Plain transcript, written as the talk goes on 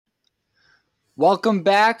Welcome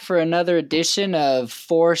back for another edition of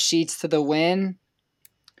Four Sheets to the Win.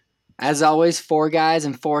 As always, four guys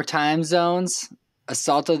in four time zones. A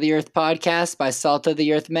Salt of the Earth podcast by Salt of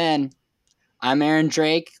the Earth men. I'm Aaron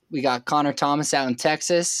Drake. We got Connor Thomas out in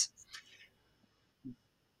Texas.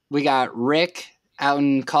 We got Rick out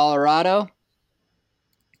in Colorado.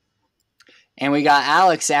 And we got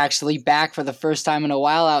Alex actually back for the first time in a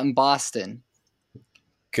while out in Boston.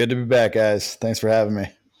 Good to be back, guys. Thanks for having me.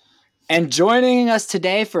 And joining us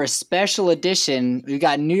today for a special edition, we've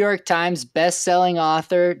got New York Times best-selling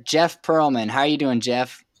author Jeff Pearlman. How are you doing,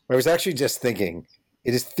 Jeff? I was actually just thinking,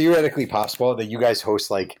 it is theoretically possible that you guys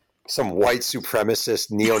host like some white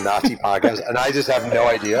supremacist neo-Nazi podcast, and I just have no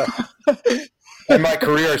idea. And my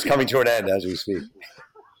career is coming to an end as we speak.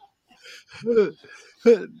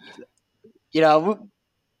 You know,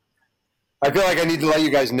 I feel like I need to let you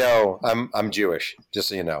guys know I'm Jewish, just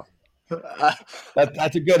so you know.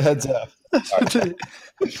 That's a good heads up.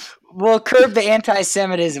 We'll curb the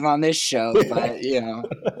anti-Semitism on this show, but you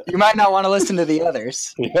might not want to listen to the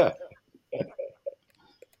others. Yeah.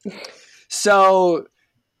 So,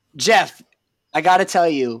 Jeff, I got to tell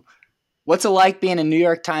you, what's it like being a New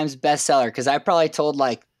York Times bestseller? Because I probably told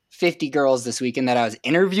like 50 girls this weekend that I was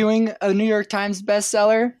interviewing a New York Times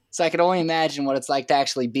bestseller, so I could only imagine what it's like to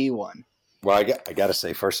actually be one. Well, I got to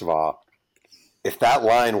say, first of all, if that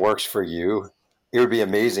line works for you, it would be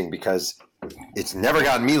amazing because it's never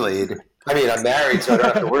gotten me laid. I mean, I'm married, so I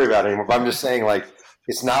don't have to worry about it anymore. But I'm just saying, like,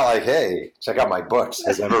 it's not like, hey, check out my books.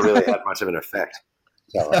 Has never really had much of an effect.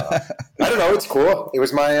 So, I don't know. It's cool. It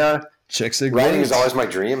was my writing is always my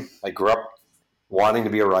dream. I grew up wanting to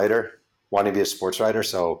be a writer, wanting to be a sports writer.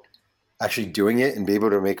 So actually doing it and be able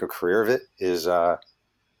to make a career of it is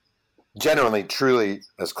genuinely, truly,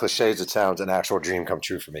 as cliche as it sounds, an actual dream come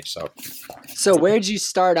true for me. So where'd you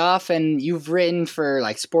start off? And you've written for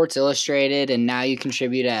like Sports Illustrated, and now you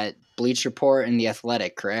contribute at Bleach Report and The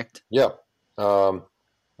Athletic, correct? Yeah. I'm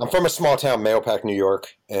from a small town, Mahopac, New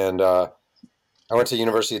York, and I went to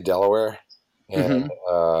University of Delaware, and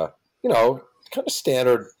kind of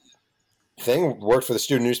standard thing. Worked for the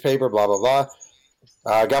student newspaper, blah blah blah.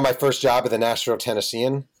 Got my first job at the Nashville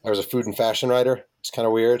Tennessean. I was a food and fashion writer. It's kind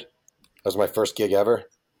of weird. That was my first gig ever.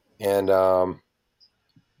 And I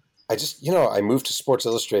moved to Sports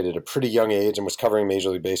Illustrated at a pretty young age and was covering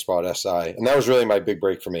Major League Baseball at SI. And that was really my big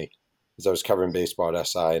break for me, because I was covering baseball at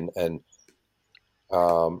SI. And I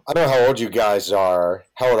don't know how old you guys are.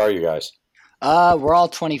 How old are you guys? We're all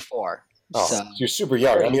 24. Oh, so you're super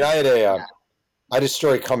young. I mean, I had a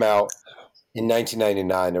story come out in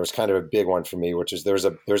 1999. It was kind of a big one for me, which is there was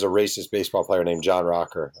a racist baseball player named John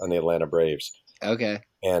Rocker on the Atlanta Braves. Okay.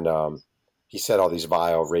 And he said all these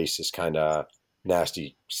vile, racist, kind of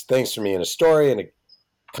nasty things to me in a story, and it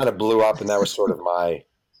kind of blew up, and that was sort of my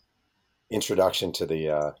introduction to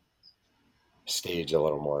the stage a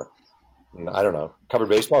little more. And I don't know. Covered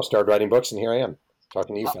baseball, started writing books, and here I am,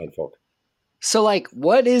 talking to you fine folk. So, like,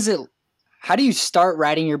 what is it? How do you start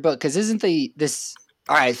writing your book? Because isn't this...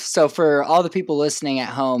 All right, so for all the people listening at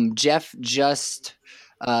home, Jeff just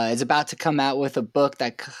is about to come out with a book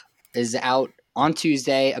that is out on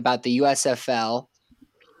Tuesday about the USFL.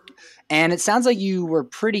 And it sounds like you were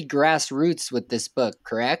pretty grassroots with this book,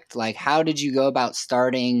 correct? Like, how did you go about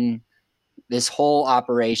starting this whole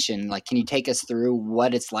operation? Like, can you take us through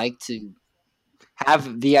what it's like to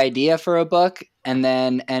have the idea for a book and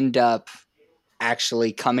then end up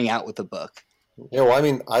actually coming out with a book? Yeah, well, I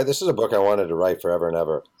mean, this is a book I wanted to write forever and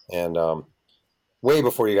ever. And way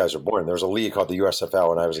before you guys were born, there was a league called the USFL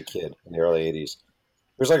when I was a kid in the early 80s.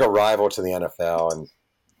 It was like a rival to the NFL and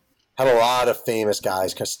had a lot of famous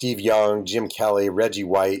guys, Steve Young, Jim Kelly, Reggie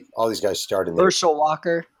White, all these guys started. Herschel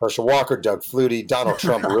Walker, Doug Flutie, Donald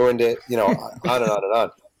Trump ruined it, on and on and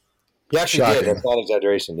on. He actually did. That's not an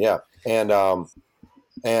exaggeration. Yeah. And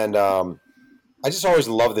I just always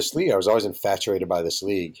loved this league. I was always infatuated by this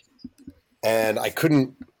league. And I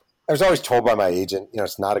was always told by my agent,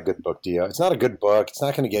 it's not a good book deal. It's not a good book. It's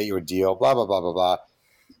not going to get you a deal, blah, blah, blah, blah, blah.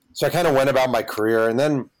 So I kind of went about my career. And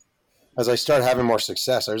then as I started having more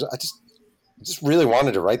success, I just really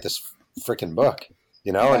wanted to write this freaking book,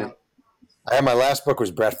 Yeah. And I had my last book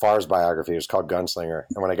was Brett Favre's biography. It was called Gunslinger.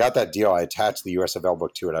 And when I got that deal, I attached the USFL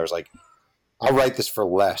book to it. I was like, I'll write this for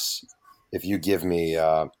less if you let me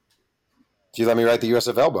write the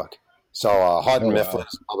USFL book. So Houghton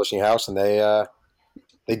Mifflin's publishing house, and they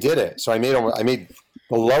did it. So I made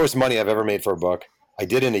the lowest money I've ever made for a book. I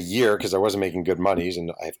did in a year because I wasn't making good monies,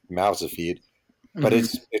 and I have mouths to feed. But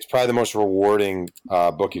it's probably the most rewarding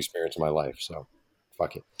book experience of my life. So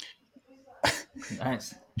fuck it.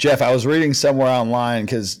 Nice. Jeff, I was reading somewhere online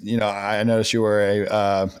because I noticed you were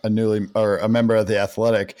a member of the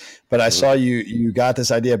Athletic, but I saw you got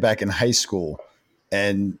this idea back in high school,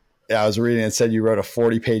 and I was reading it said you wrote a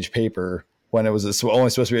 40-page paper when it was only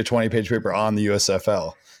supposed to be a 20-page paper on the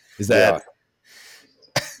USFL. Is that?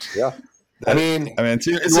 Yeah. I mean, it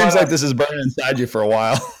seems like this is burning inside you for a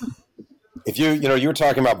while. If you were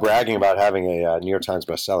talking about bragging about having a New York Times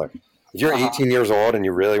bestseller. If you're 18 years old and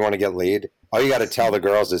you really want to get laid, all you got to tell the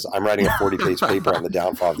girls is I'm writing a 40-page paper on the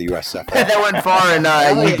downfall of the USFL. That went far in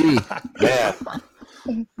UD. Man.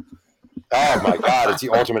 Oh, my God. It's the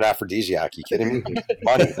ultimate aphrodisiac. You kidding me? It's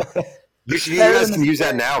funny. You guys can use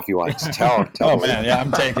that now if you want. Just tell oh, man. Yeah,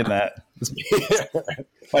 I'm taking that.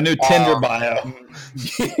 My new Tinder bio.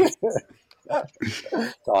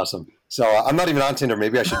 It's awesome. So I'm not even on Tinder.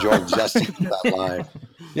 Maybe I should join just to get that line.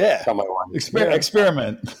 Yeah.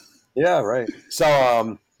 Experiment. Yeah, right.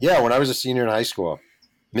 So, when I was a senior in high school,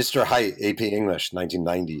 Mr. Height, AP English,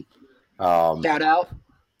 1990. Shout out.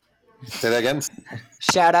 Say that again?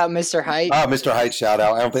 Shout out, Mr. Height. Oh, Mr. Height, shout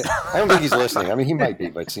out. I don't think he's listening. I mean, he might be,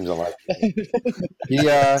 but it seems unlikely. He's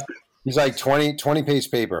like 20-page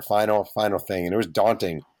paper, final thing, and it was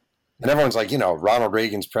daunting. And everyone's like, Ronald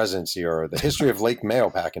Reagan's presidency or the history of Lake Mayo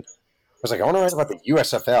packing. I was like, I want to write about the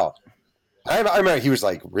USFL. I remember he was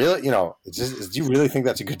like, really? Do you really think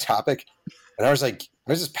that's a good topic? And I was like,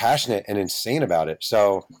 I was just passionate and insane about it.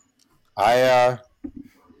 So I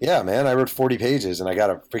wrote 40 pages and I got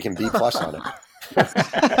a freaking B+ on it.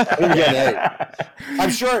 I didn't get an A. I'm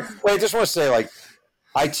sure. Wait, I just want to say, like,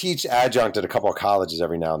 I teach adjunct at a couple of colleges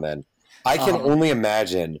every now and then. I can only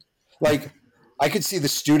imagine, like, I could see the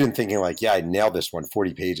student thinking like, yeah, I nailed this one,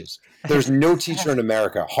 40 pages. There's no teacher in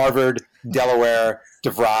America, Harvard, Delaware,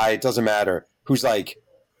 DeVry, it doesn't matter, who's like,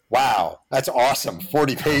 wow, that's awesome,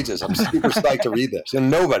 40 pages. I'm super psyched to read this. And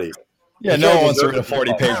nobody. Yeah, no one wants to read a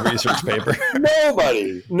 40-page research paper.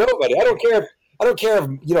 Nobody. I don't care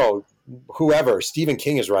if, whoever, Stephen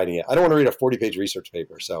King is writing it. I don't want to read a 40-page research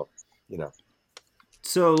paper. So,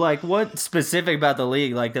 So, like, what specific about the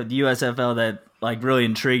league, like the USFL, that like really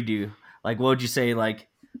intrigued you? Like, what would you say, like,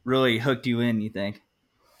 really hooked you in, you think?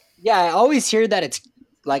 Yeah, I always hear that it's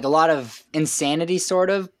like a lot of insanity,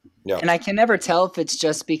 sort of. Yeah. And I can never tell if it's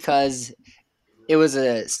just because it was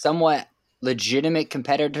a somewhat legitimate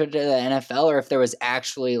competitor to the NFL or if there was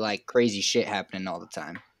actually, like, crazy shit happening all the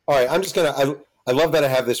time. All right, I'm just going to – I love that I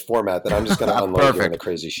have this format that I'm just going to unload you on the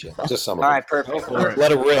crazy shit. Just some of it. All right, perfect.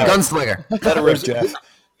 Let it rip. Gunslinger. Let it rip, Jeff.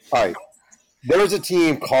 All right. There was a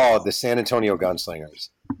team called the San Antonio Gunslingers.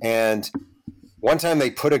 And one time they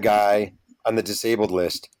put a guy on the disabled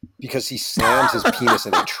list because he slammed his penis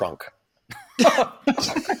in a trunk. Oh,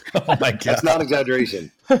 my God. That's not an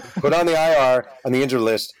exaggeration. Put on the IR, on the injured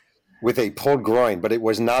list, with a pulled groin, but it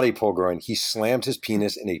was not a pulled groin. He slammed his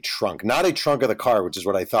penis in a trunk. Not a trunk of the car, which is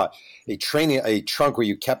what I thought. A trunk where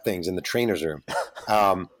you kept things in the trainer's room.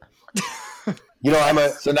 I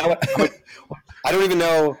don't even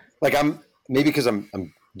know, like maybe because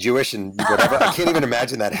I'm Jewish and whatever. I can't even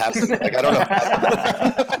imagine that happening. Like, I don't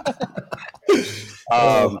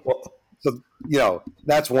know. So,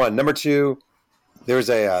 that's one. Number two, there's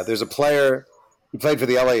a player who played for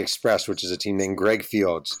the LA Express, which is a team named Greg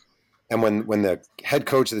Fields. And when the head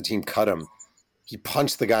coach of the team cut him, he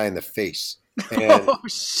punched the guy in the face. And, oh,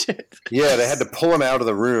 shit. Yeah, they had to pull him out of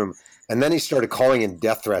the room. And then he started calling in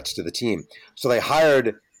death threats to the team. So they hired,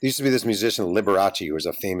 there used to be this musician, Liberace, who was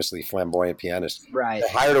a famously flamboyant pianist. Right. They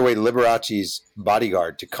hired away Liberace's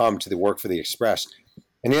bodyguard to come to the work for the Express.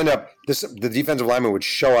 And he ended up, the defensive lineman would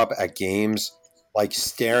show up at games, like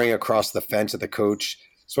staring across the fence at the coach.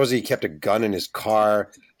 Supposedly he kept a gun in his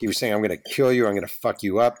car. He was saying, I'm going to kill you. I'm going to fuck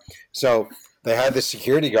you up. So they had the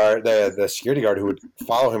security guard, the security guard who would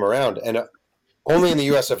follow him around. And only in the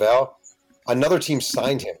USFL, another team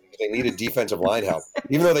signed him. They needed defensive line help,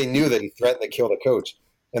 even though they knew that he threatened to kill the coach.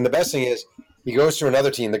 And the best thing is he goes to another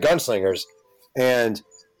team, the Gunslingers, and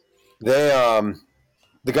the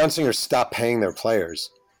Gunslingers stop paying their players.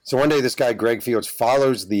 So one day this guy, Greg Fields,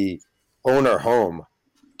 follows the owner home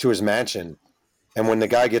to his mansion. And when the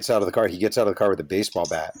guy gets out of the car, he gets out of the car with a baseball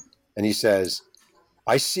bat. And he says,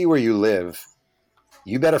 I see where you live.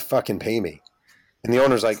 You better fucking pay me. And the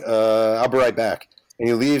owner's like, I'll be right back. And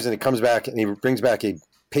he leaves and he comes back and he brings back a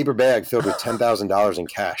paper bag filled with $10,000 in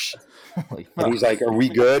cash. And he's like, are we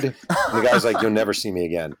good? And the guy's like, you'll never see me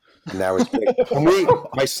again. And that was big. And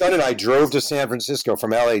my son and I drove to San Francisco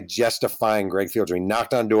from LA just to find Greg Fields. We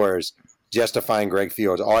knocked on doors just to find Greg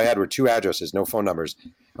Fields. All I had were 2 addresses, no phone numbers.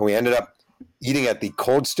 And we ended up eating at the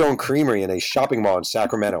Cold Stone Creamery in a shopping mall in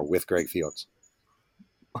Sacramento with Greg Fields.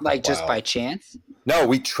 Like just by chance? No,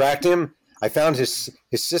 we tracked him. I found his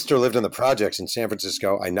sister lived in the projects in San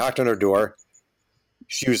Francisco. I knocked on her door.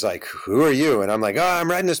 She was like, "Who are you?" And I'm like, "Oh, I'm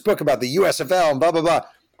writing this book about the USFL and blah blah blah."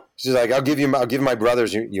 She's like, I'll give my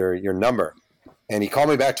brothers your number." And he called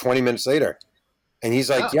me back 20 minutes later, and he's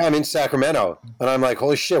like, "Yeah, I'm in Sacramento." And I'm like,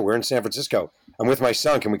 "Holy shit, we're in San Francisco. I'm with my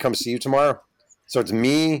son. Can we come see you tomorrow?" So it's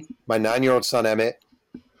me, my 9-year-old son Emmett,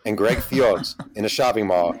 and Greg Fields in a shopping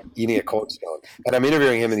mall eating a Cold Stone. And I'm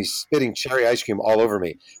interviewing him, and he's spitting cherry ice cream all over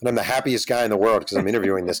me. And I'm the happiest guy in the world because I'm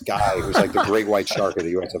interviewing this guy who's like the great white shark of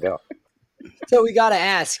the USFL. So we got to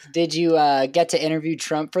ask, did you get to interview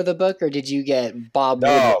Trump for the book, or did you get Bob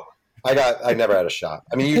Woodward? No, I never had a shot.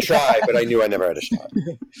 I mean, you tried, but I knew I never had a shot.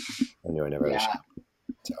 Had a shot.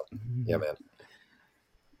 So, yeah, man.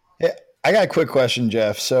 Yeah, I got a quick question,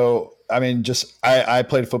 Jeff. So, I mean, I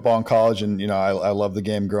played football in college, and I love the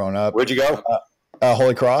game growing up. Where'd you go?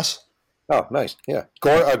 Holy Cross. Oh, nice. Yeah,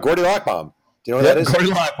 Gordy Lockbaum. Do you know who that is?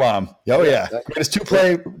 Gordy Lockbaum. Oh yeah, greatest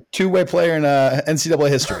two-way player in NCAA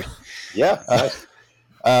history. Yeah. Nice.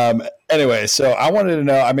 Anyway, so I wanted to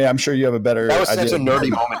know. I mean, I'm sure you have a better. That was idea. such a nerdy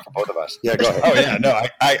moment for both of us. Yeah, go ahead. Oh yeah, no,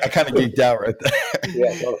 I kind of geeked out right there.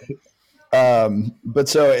 Yeah. Totally. But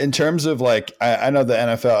so in terms of like, I know the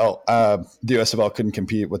NFL, the USFL couldn't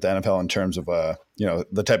compete with the NFL in terms of,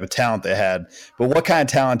 the type of talent they had, but what kind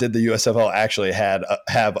of talent did the USFL actually have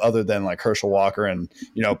other than like Herschel Walker and,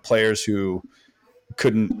 players who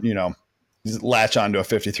couldn't, latch onto a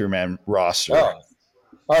 53-man roster? Oh.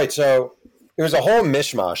 All right. So it was a whole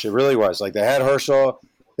mishmash. It really was. Like they had Herschel,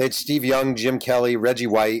 they had Steve Young, Jim Kelly, Reggie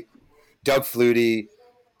White, Doug Flutie.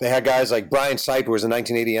 They had guys like Brian Sipe, who was a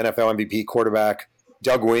 1980 NFL MVP quarterback,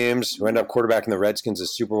 Doug Williams, who ended up quarterbacking the Redskins at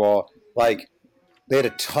Super Bowl. Like, they had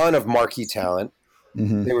a ton of marquee talent.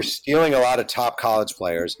 Mm-hmm. They were stealing a lot of top college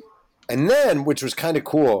players. And then, which was kind of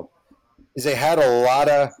cool, is they had a lot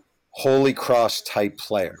of Holy Cross type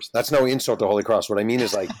players. That's no insult to Holy Cross. What I mean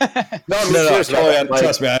is like, trust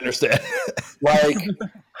me, I understand. Like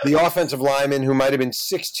the offensive lineman who might have been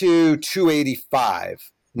 6'2",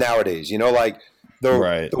 285 nowadays, like –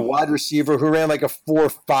 The wide receiver who ran like a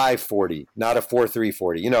 4.5 40, not a 4.3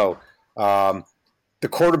 40. The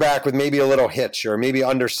quarterback with maybe a little hitch or maybe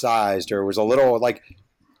undersized or was a little like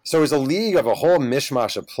 – so it was a league of a whole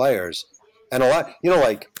mishmash of players. And a lot –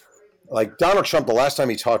 like Donald Trump, the last time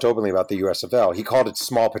he talked openly about the USFL, he called it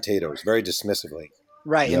small potatoes very dismissively.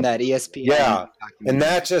 Right, in that ESPN. Yeah, and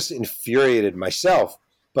that just infuriated myself.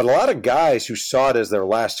 But a lot of guys who saw it as their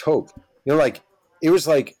last hope, it was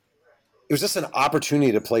just an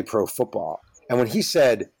opportunity to play pro football. And when he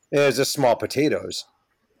said, it's just small potatoes,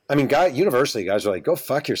 I mean, universally, guys were like, go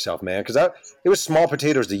fuck yourself, man. Because it was small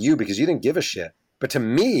potatoes to you because you didn't give a shit. But to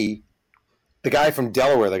me, the guy from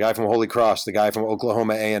Delaware, the guy from Holy Cross, the guy from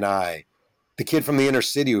Oklahoma A&I, the kid from the inner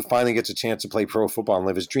city who finally gets a chance to play pro football and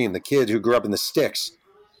live his dream, the kid who grew up in the sticks,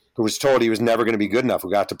 who was told he was never going to be good enough,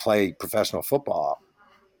 who got to play professional football.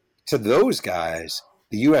 To those guys,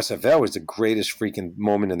 the USFL was the greatest freaking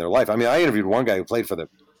moment in their life. I mean, I interviewed one guy who played for the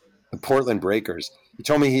Portland Breakers. He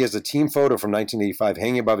told me he has a team photo from 1985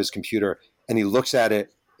 hanging above his computer, and he looks at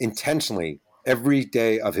it intentionally every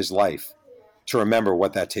day of his life to remember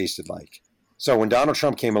what that tasted like. So when Donald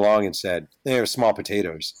Trump came along and said, they're small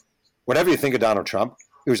potatoes, whatever you think of Donald Trump,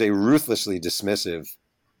 it was a ruthlessly dismissive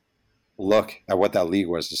look at what that league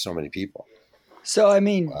was to so many people. So, I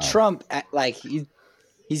mean, Trump, like,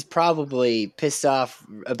 he's probably pissed off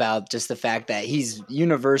about just the fact that he's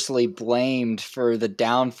universally blamed for the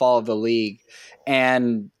downfall of the league.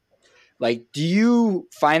 And, like, do you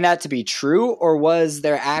find that to be true, or was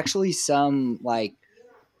there actually some, like,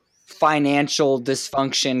 financial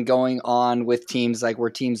dysfunction going on with teams? Like, were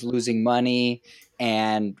teams losing money,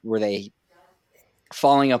 and were they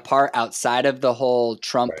falling apart outside of the whole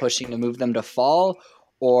Trump pushing to move them to fall?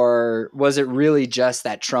 Or was it really just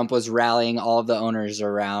that Trump was rallying all of the owners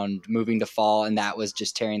around moving to fall, and that was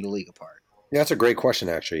just tearing the league apart? Yeah, that's a great question,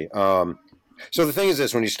 actually. So the thing is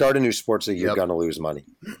this: when you start a new sports league, you're going to lose money.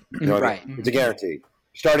 Right. I mean? It's a guarantee.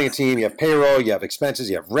 Starting a team, you have payroll, you have expenses,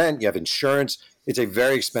 you have rent, you have insurance. It's a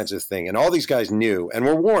very expensive thing. And all these guys knew and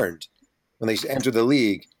were warned when they entered the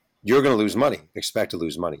league, you're going to lose money, expect to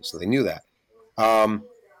lose money. So they knew that.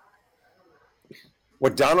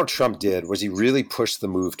 What Donald Trump did was he really pushed the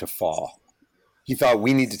move to fall. He thought,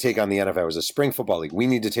 we need to take on the NFL. It was a spring football league. We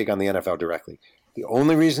need to take on the NFL directly. The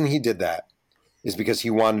only reason he did that is because he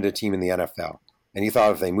wanted a team in the NFL. And he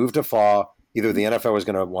thought if they moved to fall, either the NFL was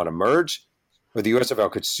going to want to merge, or the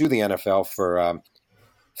USFL could sue the NFL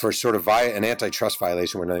for sort of an antitrust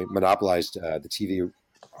violation when they monopolized the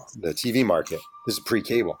TV market. This is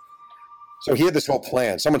pre-cable. So he had this whole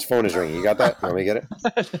plan. Someone's phone is ringing. You got that? You want me to get it?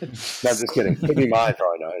 No, I'm just kidding. Could be mine for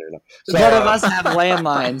all I know. I don't know. So, None of us have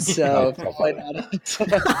landlines, so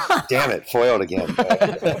damn it, foiled again.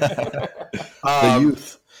 The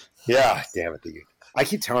youth. Yeah, damn it, the youth. I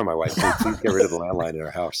keep telling my wife, please get rid of the landline in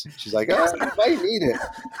our house. She's like, oh, you might need it.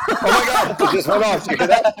 Oh my God, it just went off. Did you hear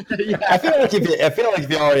that? I feel like if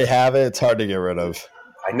you already have it, it's hard to get rid of.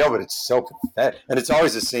 I know, but it's so pathetic. And it's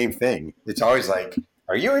always the same thing. It's always like,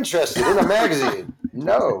 are you interested in a magazine?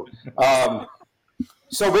 No.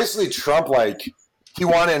 So basically Trump, he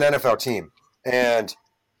wanted an NFL team. And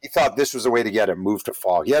he thought this was the way to get it moved to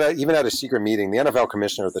fall. He even had a secret meeting. The NFL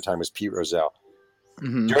commissioner at the time was Pete Rozelle.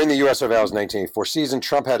 Mm-hmm. During the USFL's 1984 season,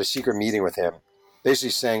 Trump had a secret meeting with him, basically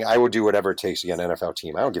saying, I will do whatever it takes to get an NFL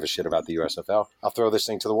team. I don't give a shit about the USFL. I'll throw this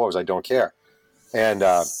thing to the wolves. I don't care. And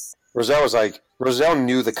Rozelle was like, Rozelle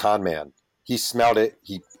knew the con man. He smelled it.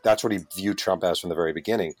 That's what he viewed Trump as from the very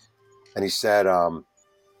beginning. And he said,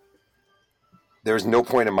 there's no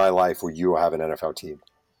point in my life where you will have an NFL team.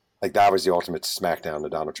 Like, that was the ultimate smackdown to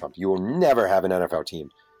Donald Trump. You will never have an NFL team.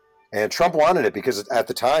 And Trump wanted it because at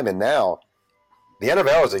the time and now, the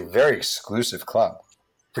NFL is a very exclusive club.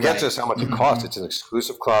 Forget just how much it costs. It's an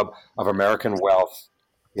exclusive club of American wealth,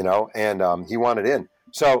 and he wanted in.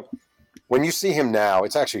 So when you see him now,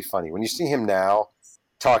 it's actually funny. When you see him now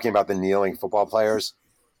talking about the kneeling football players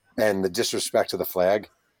and the disrespect to the flag,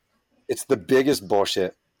 it's the biggest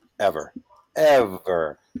bullshit ever.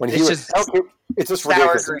 When it's just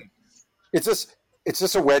ridiculous. It's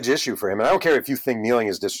just a wedge issue for him. And I don't care if you think kneeling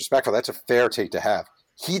is disrespectful. That's a fair take to have.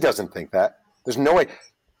 He doesn't think that. There's no way.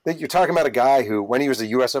 You're talking about a guy who, when he was a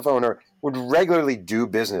USF owner, would regularly do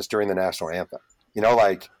business during the national anthem.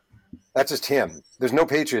 That's just him. There's no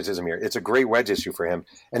patriotism here. It's a great wedge issue for him.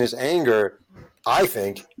 And his anger, I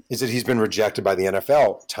think, is that he's been rejected by the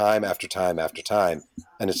NFL time after time after time.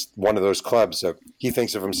 And it's one of those clubs that he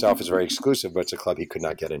thinks of himself as very exclusive, but it's a club he could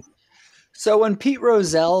not get in. So when Pete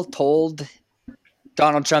Rozelle told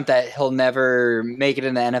Donald Trump that he'll never make it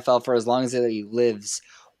in the NFL for as long as he lives,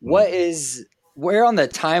 where on the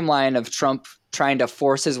timeline of Trump trying to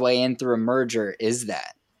force his way in through a merger is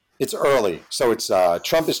that? It's early. So it's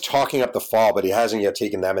Trump is talking up the fall, but he hasn't yet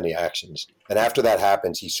taken that many actions. And after that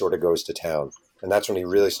happens, he sort of goes to town. And that's when he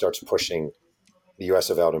really starts pushing the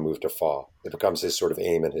USFL to move to fall. It becomes his sort of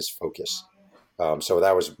aim and his focus. So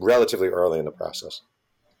that was relatively early in the process.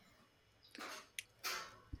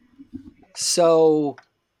 So,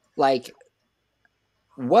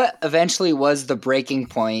 what eventually was the breaking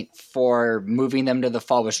point for moving them to the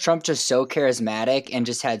fall? Was Trump just so charismatic and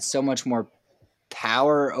just had so much more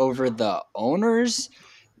power over the owners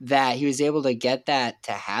that he was able to get that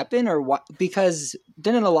to happen? Or what? Because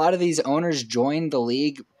didn't a lot of these owners join the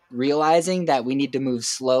league realizing that we need to move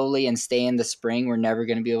slowly and stay in the spring? We're never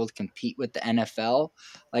going to be able to compete with the NFL.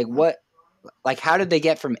 How did they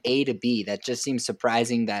get from A to B? That just seems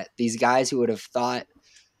surprising that these guys who would have thought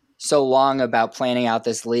so long about planning out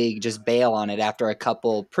this league just bail on it after a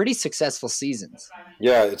couple pretty successful seasons.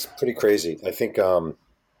 Yeah, it's pretty crazy. I think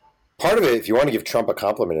part of it, if you want to give Trump a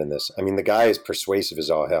compliment in this, I mean, the guy is persuasive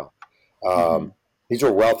as all hell. These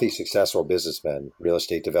are wealthy, successful businessmen, real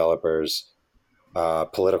estate developers,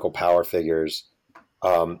 political power figures.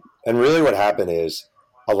 And really what happened is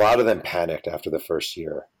a lot of them panicked after the first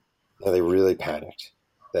year. They really panicked.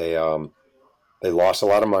 They lost a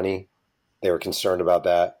lot of money. They were concerned about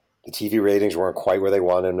that. The TV ratings weren't quite where they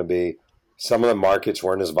wanted them to be. Some of the markets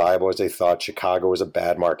weren't as viable as they thought. Chicago was a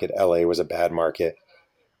bad market. LA was a bad market.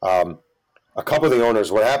 A couple of the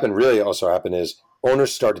owners, what happened is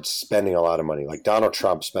owners started spending a lot of money. Like Donald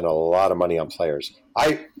Trump spent a lot of money on players.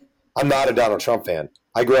 I'm not a Donald Trump fan.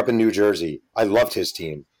 I grew up in New Jersey. I loved his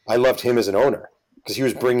team. I loved him as an owner because he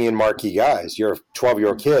was bringing in marquee guys. You're a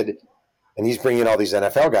 12-year-old kid, and he's bringing in all these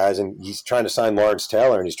NFL guys, and he's trying to sign Lawrence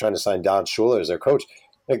Taylor, and he's trying to sign Don Shula as their coach.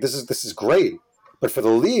 This is great. But for the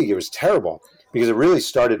league, it was terrible because it really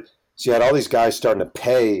started. So you had all these guys starting to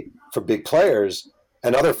pay for big players,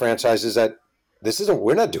 and other franchises that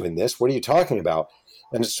we're not doing this. What are you talking about?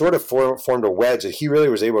 And it sort of formed a wedge that he really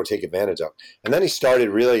was able to take advantage of. And then he started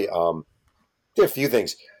really did a few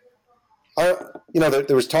things. There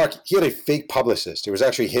was talk. He had a fake publicist. It was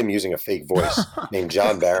actually him using a fake voice named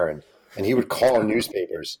John Barron. And he would call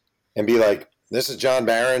newspapers and be like, this is John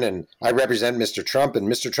Barron, and I represent Mr. Trump, and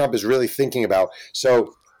Mr. Trump is really thinking about.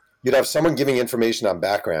 So you'd have someone giving information on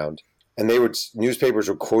background, and newspapers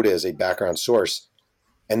would quote it as a background source.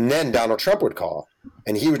 And then Donald Trump would call,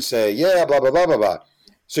 and he would say, yeah, blah, blah, blah, blah, blah.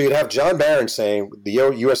 So you'd have John Barron saying the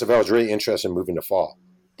USFL is really interested in moving to fall.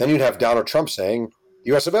 Then you'd have Donald Trump saying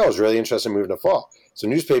the USFL is really interested in moving to fall. So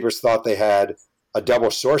newspapers thought they had a double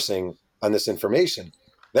sourcing on this information.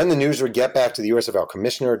 Then the news would get back to the USFL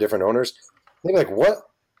commissioner, different owners. They'd be like, what?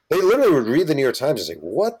 They literally would read the New York Times and say,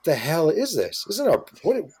 what the hell is this?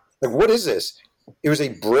 What is this? It was a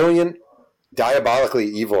brilliant, diabolically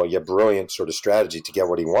evil, yet brilliant sort of strategy to get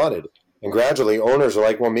what he wanted. And gradually owners are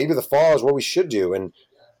like, well, maybe the fall is what we should do. And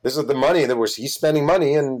this is the money that he's spending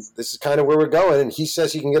money, and this is kind of where we're going. And he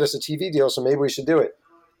says he can get us a TV deal, so maybe we should do it.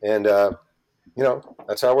 And,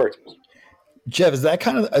 that's how it worked. Jeff, is that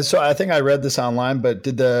kind of, so I think I read this online, but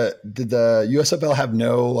did the USFL have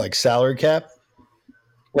no like salary cap?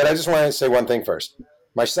 But I just want to say one thing first.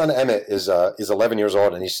 My son Emmett is 11 years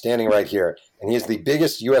old, and he's standing right here, and he is the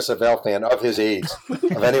biggest USFL fan of his age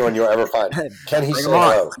of anyone you'll ever find. Can he say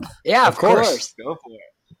hello? Yeah, of course. Go for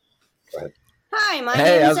it. Go ahead. Hi, my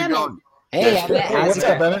name is Emmett. Hey, Emmett, how's What's it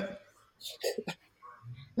up, going? Emmett?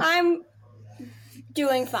 I'm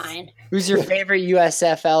doing fine. Who's your favorite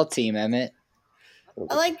USFL team, Emmett?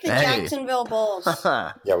 I like the Hey. Jacksonville Bulls.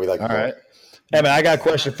 Yeah, we like All right. Emmett, I got a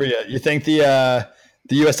question for you. You think the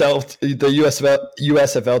USFL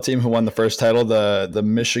team who won the first title, the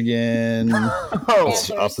Michigan off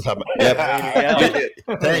the top of my head.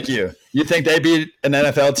 Thank you. You think they beat an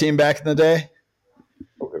NFL team back in the day?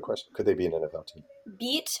 Oh, good question. Could they be an NFL team?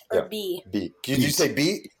 Beat or Yeah. B? Beat. Did you say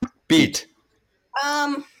beat? Beat.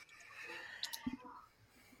 I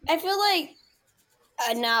feel like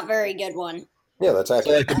a not very good one. Yeah, that's I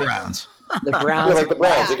accurate. like the Browns. The Yeah, Browns. like the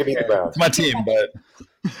Browns. They could beat the Browns. It's my team, but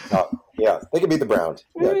Yeah, they could beat the Browns.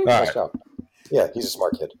 Yeah, nice right. job. Yeah, he's a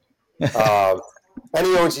smart kid. And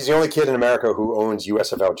he's the only kid in America who owns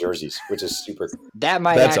USFL jerseys, which is super. That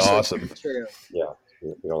might That's actually awesome. be true. Yeah,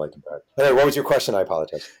 we don't like to brag. Anyway, what was your question? I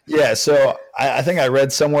apologize. yeah. So I think I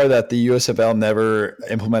read somewhere that the USFL never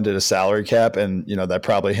implemented a salary cap, and that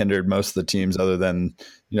probably hindered most of the teams, other than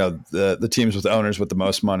the teams with owners with the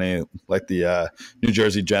most money, like the New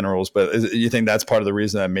Jersey Generals. But you think that's part of the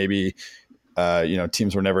reason that maybe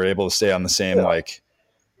teams were never able to stay on the same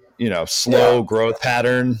slow growth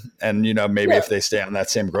pattern, and maybe if they stay on that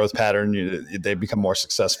same growth pattern, they become more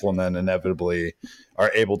successful, and then inevitably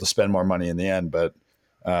are able to spend more money in the end. But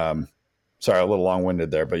sorry, a little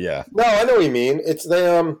long-winded there, but yeah. No, I know what you mean. It's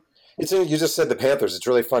you just said the Panthers. It's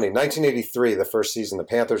really funny. 1983, the first season, the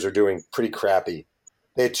Panthers are doing pretty crappy.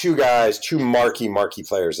 They had two marquee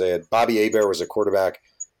players. They had Bobby Hebert was a quarterback,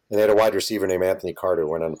 and they had a wide receiver named Anthony Carter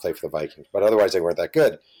who went on to play for the Vikings. But otherwise, they weren't that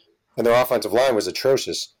good. And their offensive line was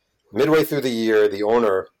atrocious. Midway through the year, the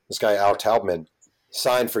owner, this guy Al Taubman,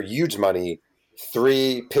 signed for huge money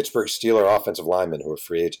 3 Pittsburgh Steelers offensive linemen who were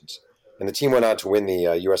free agents. And the team went on to win the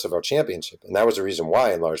USFL championship. And that was the reason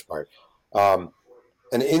why, in large part. And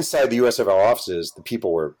inside the USFL offices, the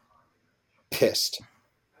people were pissed.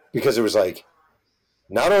 Because it was like,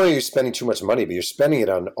 not only are you spending too much money, but you're spending it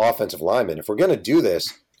on offensive linemen. If we're going to do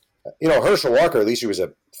this, Herschel Walker, at least he was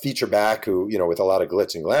a feature back who, with a lot of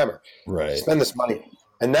glitz and glamour. Right. Spend this money.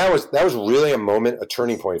 And that was really a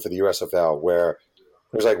turning point for the USFL, where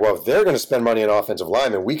it was like, well, if they're going to spend money on offensive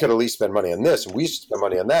linemen, we could at least spend money on this, and we should spend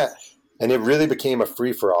money on that. And it really became a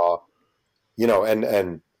free-for-all,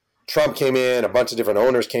 and Trump came in, a bunch of different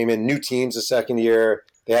owners came in, new teams the second year.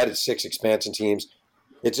 They added 6 expansion teams.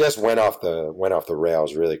 It just went off the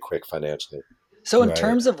rails really quick financially. So in Right.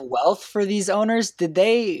 terms of wealth for these owners, did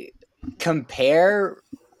they compare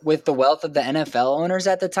with the wealth of the NFL owners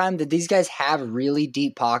at the time? Did these guys have really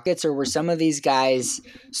deep pockets, or were some of these guys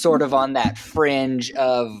sort of on that fringe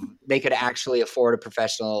of they could actually afford a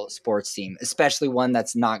professional sports team, especially one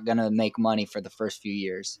that's not going to make money for the first few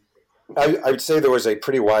years? I would say there was a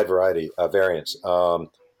pretty wide variance.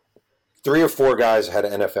 3 or 4 guys had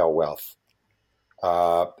NFL wealth.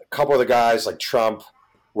 A couple of the guys, like Trump,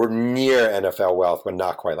 were near NFL wealth, but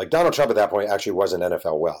not quite. Like Donald Trump at that point actually wasn't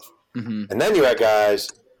NFL wealth. Mm-hmm. And then you had guys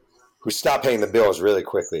who stopped paying the bills really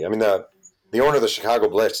quickly. I mean, the owner of the Chicago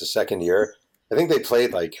Blitz, the second year, I think they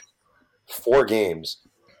played like 4 games.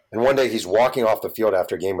 And one day he's walking off the field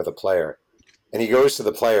after a game with a player. And he goes to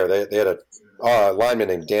the player. They had a lineman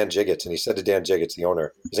named Dan Jiggets. And he said to Dan Jiggets, the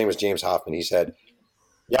owner, his name was James Hoffman, he said,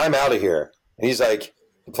 "Yeah, I'm out of here." And he's like,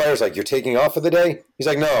 the player's like, "You're taking off for the day?" He's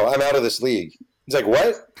like, "No, I'm out of this league." He's like,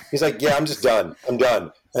 "What?" He's like, "Yeah, I'm just done. I'm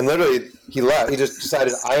done." And literally, he left. He just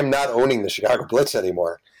decided, I am not owning the Chicago Blitz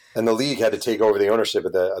anymore. And the league had to take over the ownership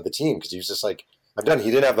of the team because he was just like, I'm done.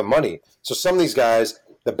 He didn't have the money. So some of these guys,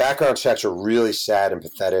 the background checks are really sad and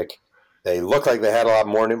pathetic. They look like they had a lot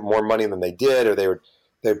more money than they did, or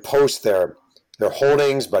they post their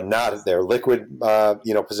holdings, but not their liquid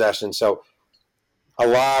possessions. So a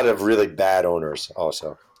lot of really bad owners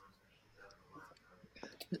also.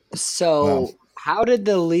 So how did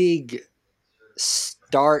the league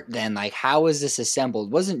start then? Like, how was this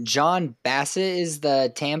assembled? Wasn't John Bassett is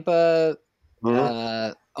the Tampa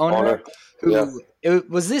owner? Owner.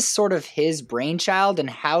 Was this sort of his brainchild, and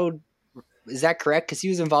how is that correct? Because he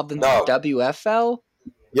was involved in No. the WFL.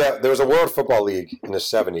 Yeah, there was a World Football League in the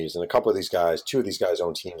 70s, and two of these guys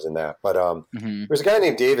owned teams in that. But there was a guy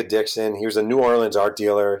named David Dixon. He was a New Orleans art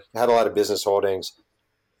dealer, had a lot of business holdings,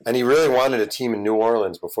 and he really wanted a team in New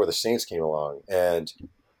Orleans before the Saints came along. And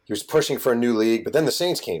he was pushing for a new league, but then the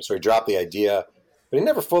Saints came, so he dropped the idea. But he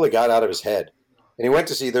never fully got out of his head. And he went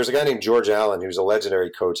to see – there's a guy named George Allen, who's a legendary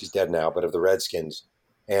coach. He's dead now, but of the Redskins.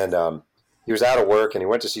 And he was out of work, and he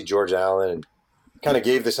went to see George Allen and kind of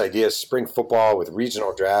gave this idea of spring football with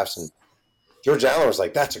regional drafts. And George Allen was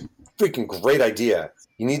like, that's a freaking great idea.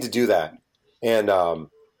 You need to do that. And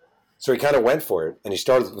so he kind of went for it. And he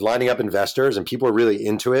started lining up investors, and people were really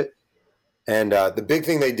into it. And the big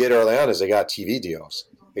thing they did early on is they got TV deals.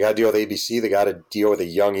 They got a deal with ABC. They got a deal with a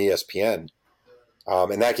young ESPN.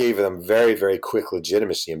 And that gave them very, very quick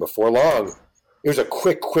legitimacy. And before long, it was a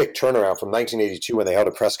quick turnaround from 1982 when they held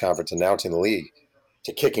a press conference announcing the league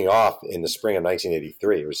to kicking off in the spring of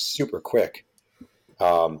 1983. It was super quick.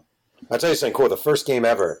 I'll tell you something cool. The first game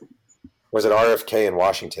ever was at RFK in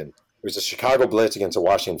Washington. It was the Chicago Blitz against the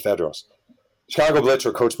Washington Federals. Chicago Blitz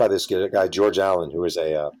were coached by this guy, George Allen, who was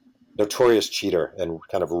a notorious cheater and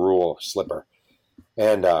kind of rule slipper.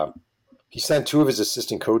 And he sent two of his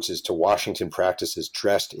assistant coaches to Washington practices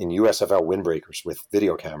dressed in USFL windbreakers with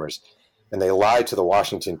video cameras. And they lied to the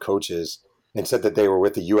Washington coaches and said that they were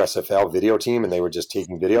with the USFL video team and they were just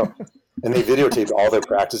taking video. And they videotaped all their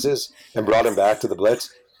practices and brought them back to the Blitz.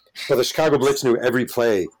 So the Chicago Blitz knew every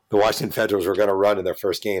play the Washington Federals were going to run in their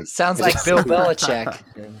first game. Sounds like Bill Belichick.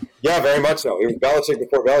 Yeah, very much so. It was Belichick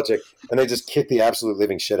before Belichick, and they just kicked the absolute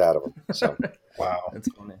living shit out of him. So, wow. That's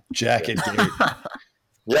funny. Jacket Gate.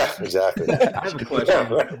 yeah, exactly. I have a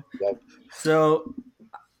question. Yeah. So,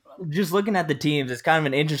 just looking at the teams, it's kind of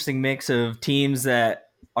an interesting mix of teams that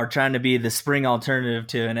are trying to be the spring alternative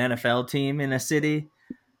to an NFL team in a city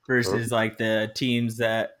versus like the teams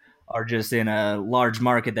that are just in a large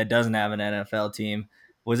market that doesn't have an NFL team.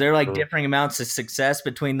 Was there like differing amounts of success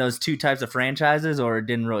between those two types of franchises, or it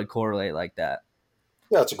didn't really correlate like that?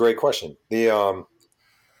 Yeah, that's a great question.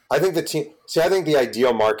 I think the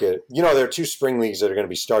ideal market, there are two spring leagues that are going to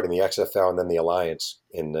be starting, the XFL and then the Alliance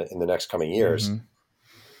in the next coming years. Mm-hmm.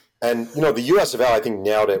 And, the USFL, I think,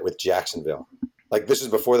 nailed it with Jacksonville. Like, this is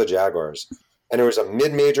before the Jaguars. And it was a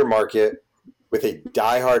mid-major market with a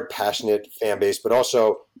diehard, passionate fan base, but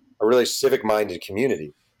also a really civic-minded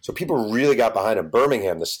community. So people really got behind them.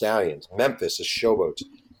 Birmingham, the Stallions, Memphis, the Showboats.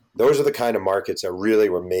 Those are the kind of markets that really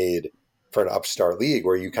were made for an upstart league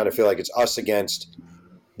where you kind of feel like it's us against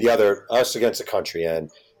the country.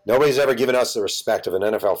 And nobody's ever given us the respect of an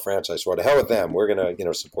NFL franchise. So to hell with them. We're going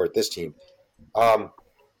to, support this team.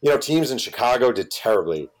 Teams in Chicago did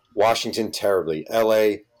terribly. Washington, terribly.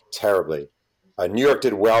 LA, terribly. New York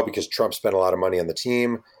did well because Trump spent a lot of money on the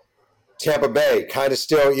team. Tampa Bay, kind of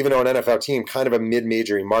still, even though an NFL team, kind of a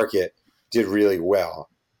mid-major market, did really well.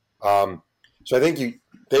 So I think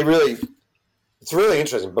it's really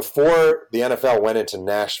interesting. Before the NFL went into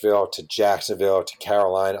Nashville, to Jacksonville, to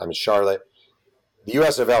Carolina, Charlotte, the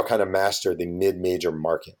USFL kind of mastered the mid-major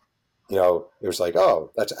market. It was like,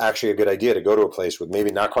 oh, that's actually a good idea to go to a place with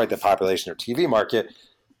maybe not quite the population or TV market,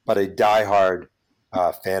 but a diehard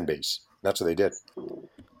fan base. That's what they did.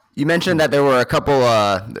 You mentioned that there were a couple,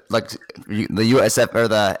 like the USF or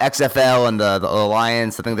the XFL and the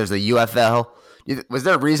Alliance. I think there's the UFL. Was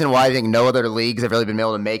there a reason why I think no other leagues have really been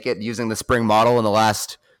able to make it using the spring model in the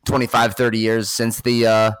last 25, 30 years since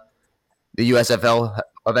the USFL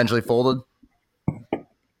eventually folded?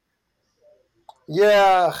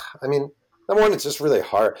 Yeah, number one, it's just really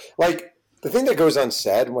hard. Like, the thing that goes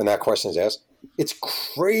unsaid when that question is asked, it's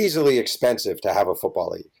crazily expensive to have a football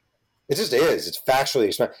league. It just is. It's factually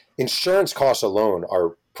expensive. Insurance costs alone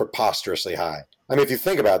are preposterously high. If you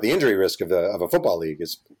think about it, the injury risk of a football league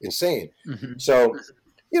is insane. Mm-hmm. So,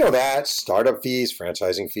 that, startup fees,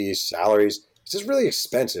 franchising fees, salaries, it's just really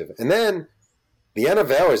expensive. And then the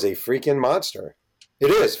NFL is a freaking monster.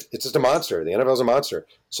 It is. It's just a monster. The NFL is a monster.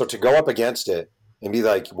 So to go up against it and be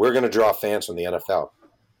like, we're going to draw fans from the NFL,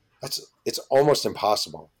 it's almost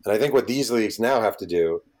impossible. And I think what these leagues now have to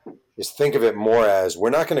do is think of it more as we're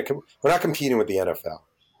not competing with the NFL.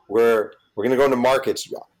 We're going to go into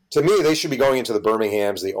markets. To me, they should be going into the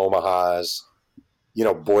Birminghams, the Omahas,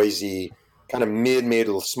 Boise, kind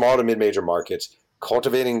of small to mid-major markets,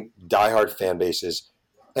 cultivating diehard fan bases.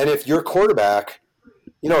 And if your quarterback,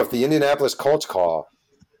 if the Indianapolis Colts call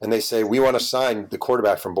and they say, we want to sign the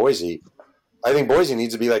quarterback from Boise, I think Boise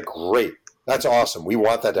needs to be like, great. That's awesome. We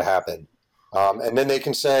want that to happen. And then they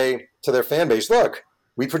can say to their fan base, look,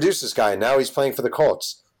 we produced this guy, and now he's playing for the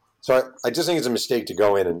Colts. So I just think it's a mistake to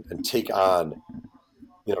go in and take on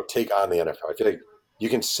the NFL. I feel like you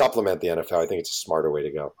can supplement the NFL. I think it's a smarter way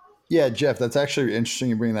to go. Yeah, Jeff, that's actually interesting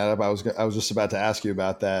you bring that up. I was just about to ask you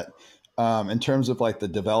about that. In terms of like the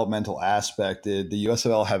developmental aspect, did the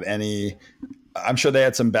USFL have any? I'm sure they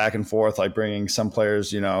had some back and forth, like bringing some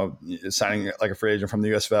players, signing like a free agent from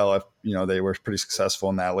the USFL if they were pretty successful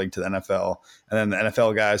in that league to the NFL, and then the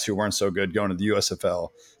NFL guys who weren't so good going to the USFL.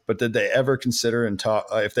 But did they ever consider and talk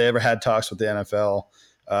if they ever had talks with the NFL?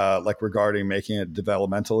 Like regarding making it a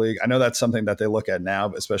developmental league? I know that's something that they look at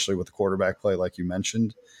now, especially with the quarterback play, like you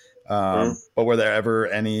mentioned. But were there ever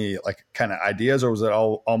any like kind of ideas, or was it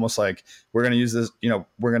all almost like we're going to use this,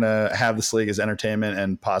 we're going to have this league as entertainment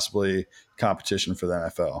and possibly competition for the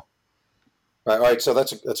NFL? All right. So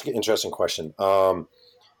that's an interesting question.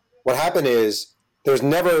 What happened is there was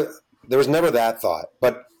never that thought,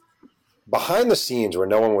 but behind the scenes where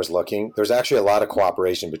no one was looking, there's actually a lot of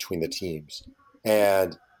cooperation between the teams.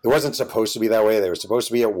 And it wasn't supposed to be that way. They were supposed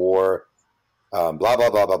to be at war, blah, blah,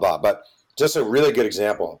 blah, blah, blah. But just a really good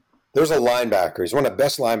example. There was a linebacker. He's one of the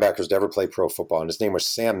best linebackers to ever play pro football, and his name was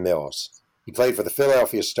Sam Mills. He played for the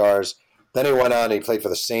Philadelphia Stars. Then he went on and he played for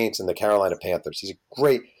the Saints and the Carolina Panthers.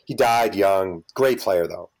 He died young, great player,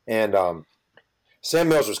 though. And Sam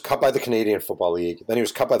Mills was cut by the Canadian Football League. Then he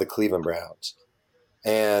was cut by the Cleveland Browns.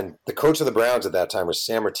 And the coach of the Browns at that time was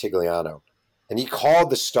Sam Rutigliano. And he called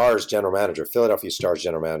the Stars general manager, Philadelphia Stars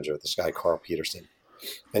general manager, this guy, Carl Peterson.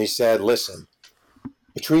 And he said, listen,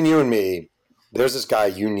 between you and me, there's this guy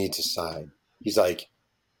you need to sign. He's like,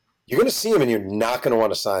 you're going to see him and you're not going to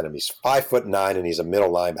want to sign him. He's 5'9" and he's a middle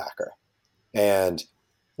linebacker. And,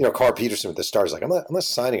 Carl Peterson with the Stars, like, I'm not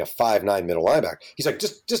signing a 5'9" middle linebacker. He's like,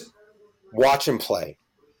 just watch him play.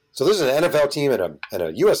 So this is an NFL team and a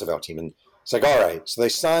USFL team. And it's like, all right. So they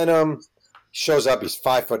sign him. Shows up, he's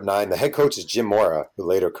 5'9". The head coach is Jim Mora, who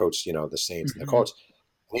later coached, the Saints and the Colts.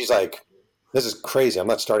 And he's like, this is crazy. I'm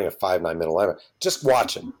not starting a 5'9" middle linebacker. Just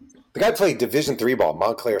watch him. The guy played Division III ball,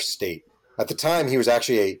 Montclair State. At the time, he was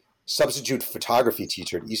actually a substitute photography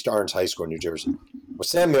teacher at East Orange High School in New Jersey. Well,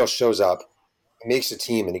 Sam Mills shows up, he makes a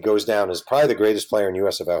team, and he goes down as probably the greatest player in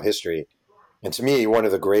USFL history. And to me, one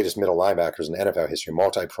of the greatest middle linebackers in NFL history,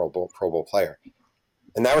 multi-Pro Bowl player.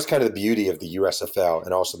 And that was kind of the beauty of the USFL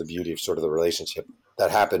and also the beauty of sort of the relationship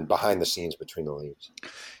that happened behind the scenes between the leagues.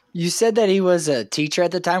 You said that he was a teacher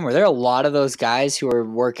at the time. Were there a lot of those guys who were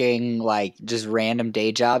working like just random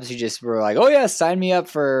day jobs who just were like, oh yeah, sign me up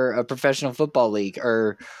for a professional football league?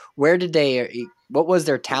 Or what was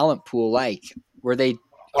their talent pool like? Were they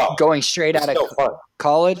going straight out of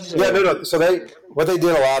college? Yeah, no. So what they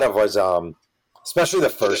did a lot of was, especially the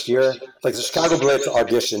first year, like the Chicago Blitz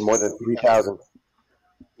auditioned more than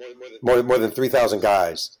 3,000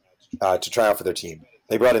 guys to try out for their team.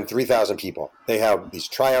 They brought in 3,000 people. They have these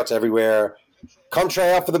tryouts everywhere. Come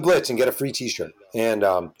try out for the Blitz and get a free T-shirt. And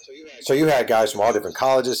so you had guys from all different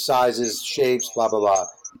colleges, sizes, shapes, blah, blah, blah.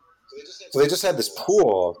 So they just had this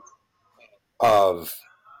pool of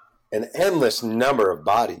an endless number of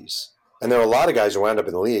bodies. And there were a lot of guys who wound up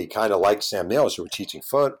in the league, kind of like Sam Mills, who were teaching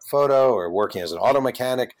photo or working as an auto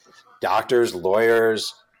mechanic, doctors,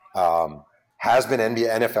 lawyers, has-been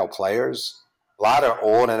NFL players. A lot of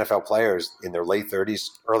old NFL players in their late 30s,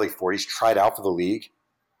 early 40s tried out for the league.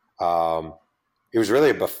 It was really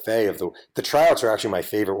a buffet of the tryouts are actually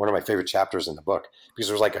one of my favorite chapters in the book, because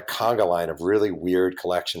there was like a conga line of really weird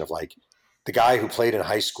collection of like the guy who played in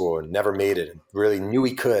high school and never made it and really knew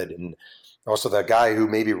he could. And also the guy who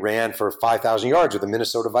maybe ran for 5,000 yards with the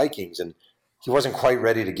Minnesota Vikings and he wasn't quite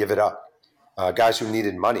ready to give it up. Guys who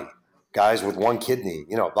needed money, guys with one kidney,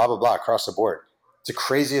 blah, blah, blah, across the board. It's the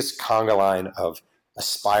craziest conga line of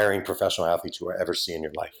aspiring professional athletes you will ever see in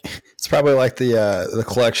your life. It's probably like the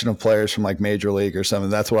collection of players from like Major League or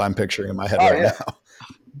something. That's what I'm picturing in my head now.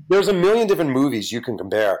 There's a million different movies you can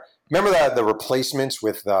compare. Remember The Replacements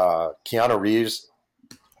with Keanu Reeves?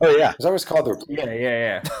 Oh, yeah. Is that what it's called?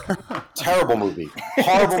 Yeah. Terrible movie.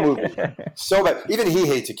 Horrible movie. So bad. Even he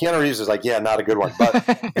hates it. Keanu Reeves is like, yeah, not a good one. But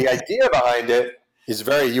the idea behind it is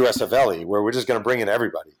very USFL-y, where we're just going to bring in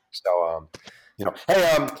everybody. So,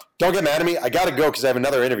 hey, don't get mad at me. I got to go because I have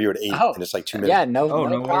another interview at 8, and it's like 2 minutes. Yeah, no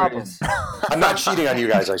problem. I'm not cheating on you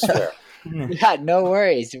guys, I swear. Yeah, no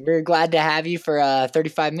worries. We're glad to have you for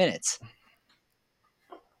 35 minutes.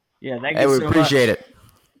 Yeah, thank you so much. We appreciate it.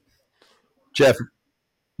 Jeff,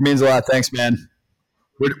 means a lot. Thanks, man.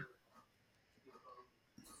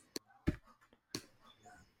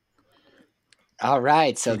 All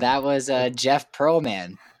right, so that was Jeff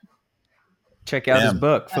Pearlman. Check out his Damn.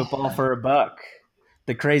 book, Football for a Buck: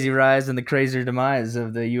 The Crazy Rise and the Crazier Demise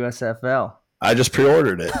of the USFL. I just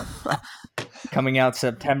pre-ordered it. Coming out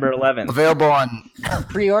September 11th. Available on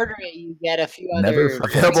Pre-order it, you get a few Never other.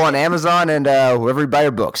 forget. available on Amazon and wherever you buy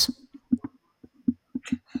your books.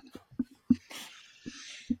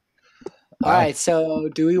 All right, so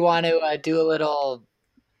do we want to do a little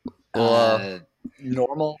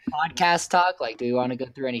normal podcast talk? Like, do we want to go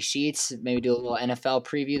through any sheets? Maybe do a little NFL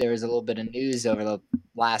preview. There was a little bit of news over the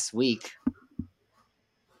last week.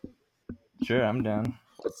 Sure, I'm down.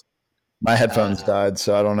 My headphones died,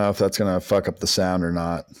 so I don't know if that's going to fuck up the sound or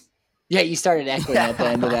not. Yeah, you started echoing at the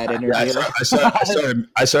end of that interview.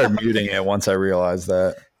 I started muting it once I realized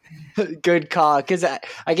that. Good call, because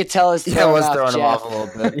I could tell it's Yeah, I was throwing throwing him off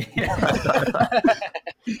off a little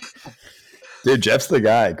bit. Dude, Jeff's the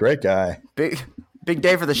guy. Great guy. Big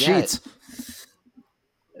day for the Yeah. sheets.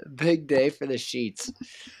 Big day for the sheets.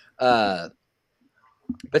 But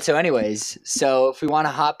so anyways, so if we want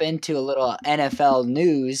to hop into a little NFL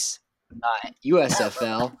news, not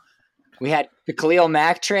USFL, we had the Khalil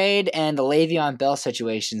Mack trade and the Le'Veon Bell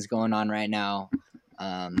situations going on right now.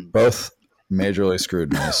 Both majorly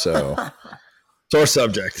screwed me, so sore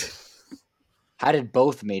subject. How did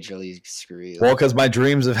both major leagues screw you? Well, because my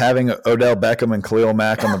dreams of having Odell Beckham and Khalil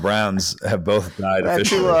Mack on the Browns have both died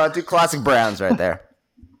officially. Two classic Browns right there.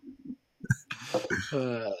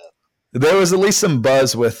 There was at least some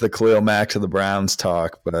buzz with the Khalil Mack to the Browns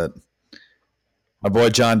talk, but my boy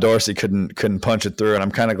John Dorsey couldn't punch it through, and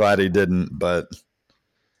I'm kind of glad he didn't. But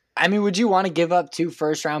I mean, would you want to give up 2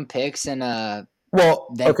 first-round picks and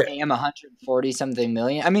well, then okay. pay him 140 something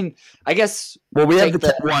million? I mean, I guess. Well, we have take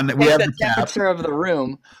the one. We take have the the cap. temperature of the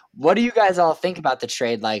room. What do you guys all think about the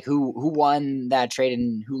trade? Like, who won that trade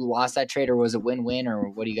and who lost that trade, or was it win-win, or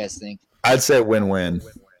what do you guys think? I'd say win-win.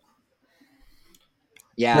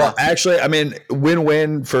 Yeah, Well, actually, I mean,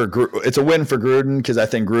 win-win it's a win for Gruden because I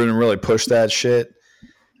think Gruden really pushed that shit.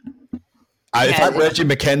 If I'm Reggie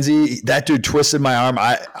McKenzie, that dude twisted my arm.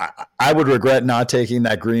 I would regret not taking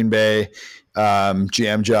that Green Bay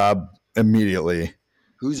GM job immediately.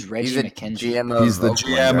 who's Reggie He's the McKenzie? GM of He's the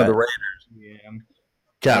Oakland, GM right? of the Raiders.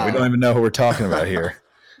 God, we don't even know who we're talking about here.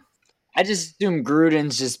 I just assume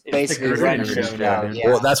Gruden's just the basically Gruden running show, the show. dude. Yeah.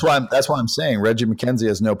 Well, that's why I'm saying Reggie McKenzie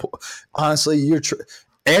has no. Honestly,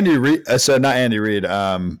 Andy Reid. So not Andy Reid.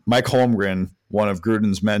 Mike Holmgren, one of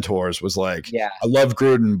Gruden's mentors, was like, Yeah. I love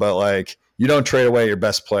Gruden, but like you don't trade away your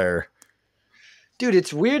best player. Dude,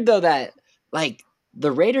 it's weird though that like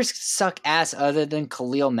the Raiders suck ass other than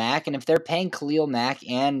Khalil Mack, and if they're paying Khalil Mack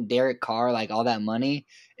and Derek Carr like all that money,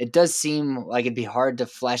 it does seem like it'd be hard to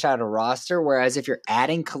flesh out a roster. Whereas if you're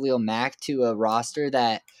adding Khalil Mack to a roster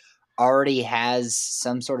that already has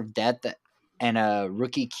some sort of depth and a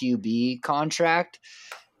rookie QB contract,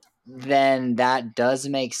 then that does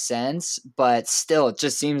make sense. But still, it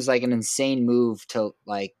just seems like an insane move to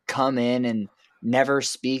like come in and never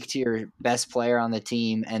speak to your best player on the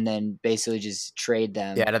team and then basically just trade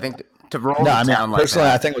them. Yeah, and I think to roll No, I mean down like personally,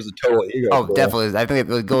 that. I think it was a total ego. Oh, goal. definitely. I think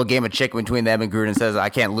it would go a game of chicken between them and Gruden says, I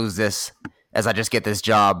can't lose this as I just get this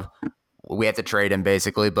job. We have to trade him,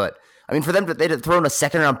 basically. But, I mean, for them, they'd have thrown a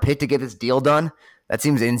second-round pick to get this deal done. That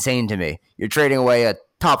seems insane to me. You're trading away a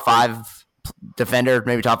top 5 defender,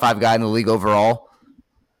 maybe top 5 guy in the league overall,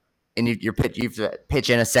 and you have to pitch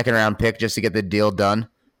in a second-round pick just to get the deal done.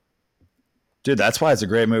 Dude, that's why it's a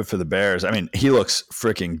great move for the Bears. I mean, he looks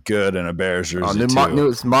freaking good in a Bears jersey New too.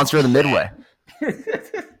 monster of the Midway.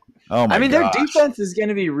 Oh my I mean, gosh. their defense is going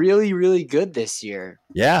to be really, really good this year.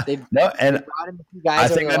 Yeah. They've No, and brought in a few I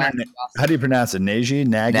guys. think over the that last how do you pronounce it? Nagy?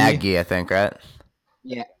 Nagy, I think, right?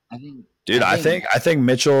 yeah, I think. Dude, I think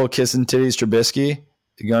Mitchell kissing titties Trubisky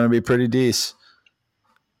is going to be pretty decent.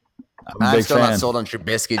 I'm a I'm big still fan. not sold on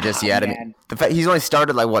Trubisky just yet. I man. mean, the fact he's only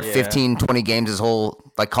started like what Yeah. 15, 20 games his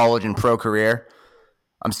whole like college and pro career.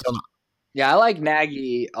 I'm still not. Yeah, I like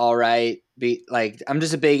Nagy. All right, I'm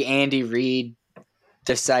just a big Andy Reid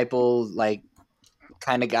disciple, like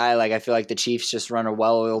kind of guy. Like I feel like the Chiefs just run a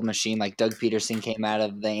well-oiled machine. Like Doug Peterson came out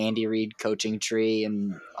of the Andy Reid coaching tree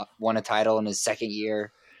and won a title in his second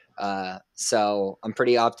year. So I'm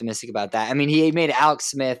pretty optimistic about that. I mean, he made Alex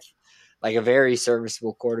Smith like a very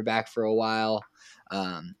serviceable quarterback for a while,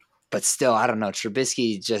 but still, I don't know.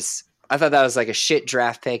 Trubisky just. I thought that was like a shit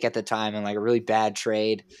draft pick at the time and like a really bad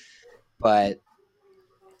trade, but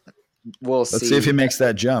we'll see. Let's see if he makes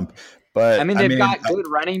that jump. But I mean, they've got good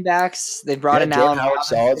running backs. They've brought Yeah, in Jordan Allen Howard's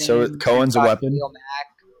solid, so Robinson. Cohen's They've a got weapon. Khalil Mack,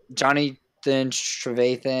 Jonathan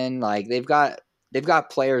Trevathan. Like they've got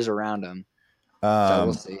players around them. So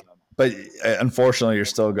we'll see. But unfortunately, you're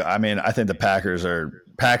still. I mean, I think the Packers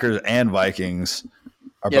and Vikings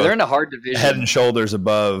are Yeah, they're both in a hard division. head and shoulders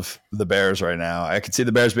above the Bears right now. I could see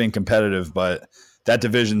the Bears being competitive, but that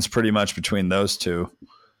division's pretty much between those two.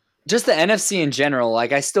 Just the NFC in general.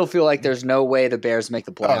 Like, I still feel like there's no way the Bears make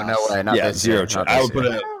the playoffs. Oh, no way. Not Yeah, this zero year. chance. Not I this would put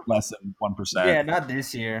year. it less than 1%. Yeah, not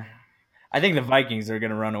this year. I think the Vikings are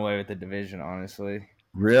going to run away with the division, honestly.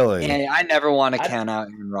 Really? And I never want to count out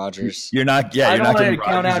Aaron Rodgers. You're not. Yeah, I you're don't not want giving to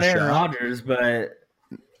count out Rodgers a Aaron shot? Rodgers, but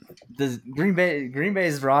the Green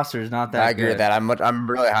Bay's roster is not that I agree good. with that. I'm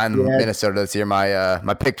really high on Minnesota this year.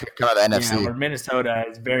 My pick to come out of the NFC. Yeah, where Minnesota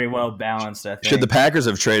is very well balanced, I think. Should the Packers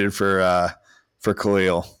have traded for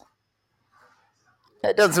Khalil?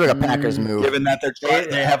 It doesn't seem like a Packers move. Given that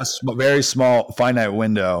they have a very small, finite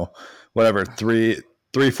window, whatever,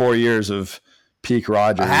 3-4 years of peak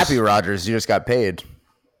Rodgers. A happy Rodgers, you just got paid.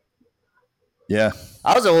 Yeah.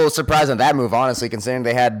 I was a little surprised on that move, honestly, considering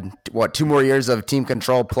they had, 2 more years of team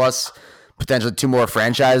control plus potentially 2 more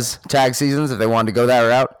franchise tag seasons if they wanted to go that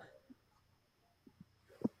route.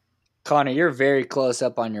 Connor, you're very close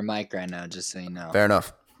up on your mic right now, just so you know. Fair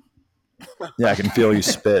enough. Yeah, I can feel you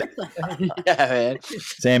spit. Yeah, man.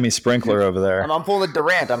 Sammy Sprinkler over there. I'm pulling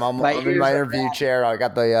Durant. I'm in my interview chair. I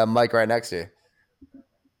got the mic right next to you.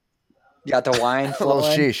 You got the wine A little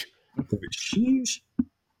flowing. sheesh.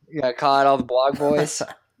 You got caught all the blog boys.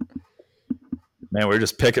 Man, we're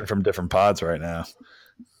just picking from different pods right now.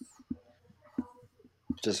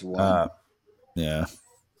 Just one. Yeah.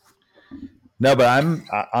 No, but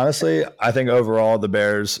honestly, I think overall the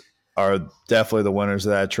Bears are definitely the winners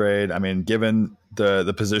of that trade. I mean, given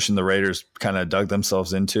the position the Raiders kind of dug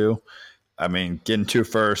themselves into, I mean, getting two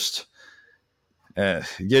first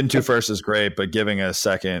is great, but giving a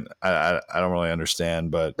second, I don't really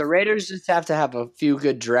understand. But The Raiders just have to have a few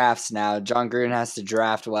good drafts now. John Gruden has to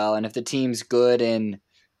draft well, and if the team's good in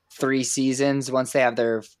 3 seasons, once they have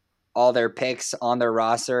all their picks on their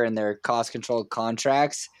roster and their cost-controlled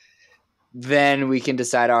contracts, then we can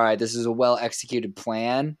decide, all right, this is a well-executed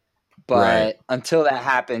plan. But Right. until that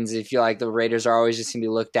happens, I feel like the Raiders are always just going to be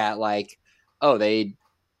looked at like, oh, they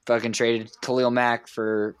fucking traded Khalil Mack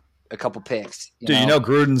for a couple picks. dude, you know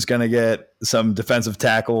Gruden's going to get some defensive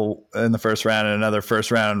tackle in the first round and another first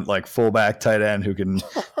round like fullback tight end who can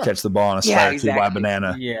catch the ball on a Spider 2 by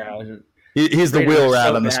banana. Yeah. He's the Raiders wheel are route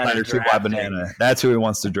so on the bad at Spider 2 by drafting. banana. That's who he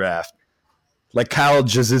wants to draft. Like Kyle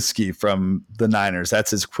Jasinski from the Niners. That's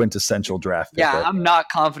his quintessential draft pick. Yeah, right? I'm not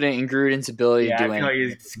confident in Gruden's ability Yeah, to I do feel like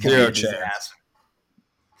anything. it's gonna be Zero a chance. disaster.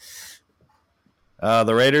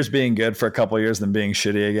 The Raiders being good for a couple of years, then being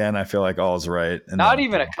shitty again, I feel like all is right. And Not then-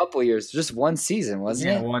 even a couple years, just one season,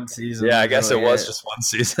 wasn't Yeah, it? one season. Yeah, I guess it really was just one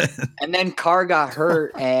season. And then Carr got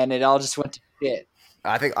hurt, and it all just went to shit.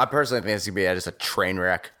 I personally think it's gonna be just a train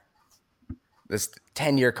wreck. This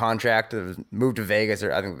 10-year contract, move to Vegas,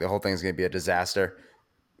 I think the whole thing's gonna be a disaster.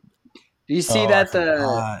 Do you see that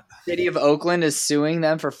the city of Oakland is suing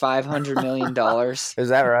them for $500 million? Is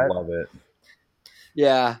that right? Love it.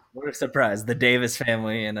 Yeah. What a surprise. The Davis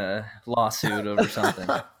family in a lawsuit over something.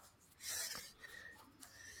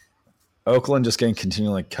 Oakland just getting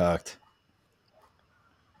continually cucked.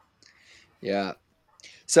 Yeah.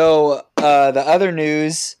 So the other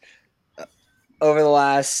news over the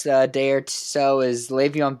last day or so is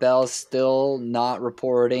Le'Veon Bell still not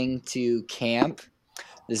reporting to camp.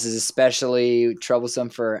 This is especially troublesome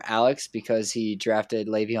for Alex because he drafted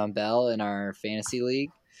Le'Veon Bell in our fantasy league.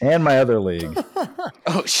 And my other league.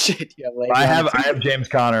 Oh shit! You have Le'Veon. I have James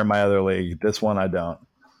Conner in my other league. This one I don't.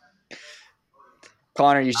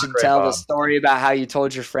 Connor, you should great, tell the Bob. story about how you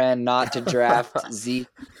told your friend not to draft Zeke.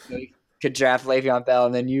 Could draft Le'Veon Bell,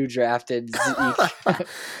 and then you drafted Zeke.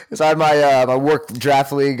 So I had my work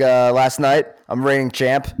draft league last night. I'm reigning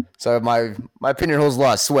champ, so my opinion holds a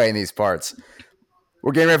lot of sway in these parts.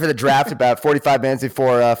 We're getting ready for the draft about 45 minutes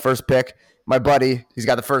before first pick. My buddy, he's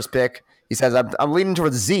got the first pick. He says, I'm leaning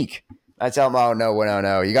towards Zeke. I tell him, oh,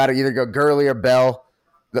 no. You got to either go Gurley or Bell.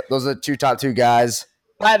 Those are the top two guys.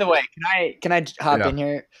 By the way, can I hop Yeah. in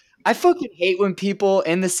here? I fucking hate when people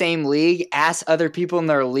in the same league ask other people in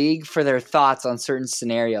their league for their thoughts on certain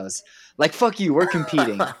scenarios. Like, fuck you, we're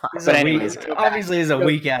competing. It's But a anyways, weak- obviously, it's a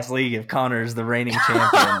weak ass league if Connor's the reigning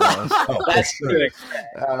champion. Though. that's sure. true.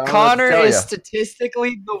 I don't know what to Connor tell is ya.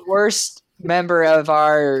 statistically the worst member of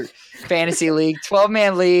our fantasy league,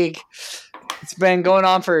 12-man league. It's been going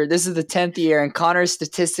on this is the 10th year, and Connor is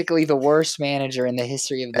statistically the worst manager in the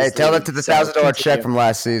history of this Hey, tell league. that to the So, $1,000 check continue. from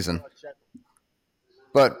last season.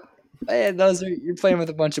 But Hey, you're playing with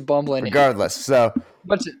a bunch of bumbling. regardless, so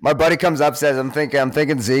Bunch of, my buddy comes up, says, I'm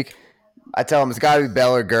thinking Zeke. I tell him it's got to be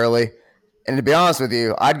Bell or Gurley. And to be honest with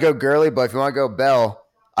you, I'd go Gurley, but if you want to go Bell,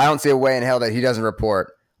 I don't see a way in hell that he doesn't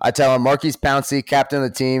report. I tell him Marquise Pouncey, captain of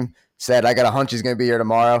the team, said, "I got a hunch he's going to be here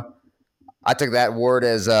tomorrow." I took that word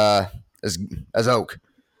as oak.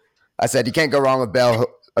 I said, "You can't go wrong with Bell.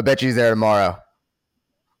 I bet you he's there tomorrow."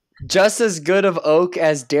 Just as good of oak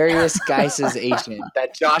as Darius Geis's agent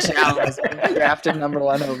that Josh Allen was drafted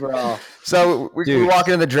 #1 overall. So we walk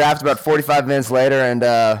into the draft about 45 minutes later and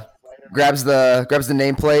grabs the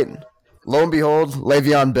nameplate. Lo and behold,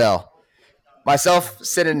 Le'Veon Bell. Myself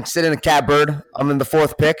sitting in the catbird. I'm in the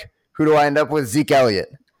 4th pick. Who do I end up with? Zeke Elliott.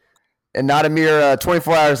 And not a mere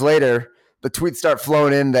 24 hours later, the tweets start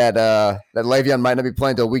flowing in that Le'Veon might not be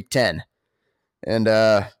playing until week 10. And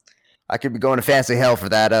I could be going to fancy hell for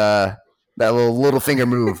that little finger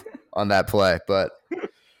move on that play. But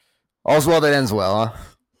all's well that ends well,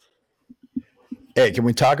 huh? Hey, can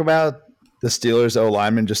we talk about the Steelers O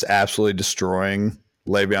lineman just absolutely destroying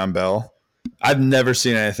Le'Veon Bell? I've never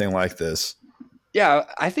seen anything like this. Yeah,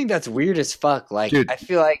 I think that's weird as fuck. Like, Dude. I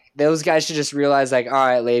feel like those guys should just realize, like, all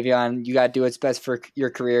right, Le'Veon, you got to do what's best for your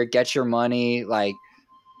career. Get your money, like,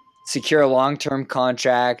 secure a long-term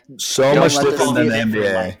contract. So Don't much let this different than the different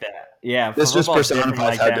NBA. like that. Yeah, This just football's personifies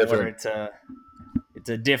different how that, different. where it's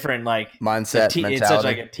a different like Mindset, it's such mentality.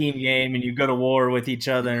 like a team game, and you go to war with each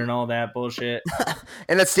other and all that bullshit.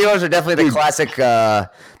 And the Steelers are definitely the classic. The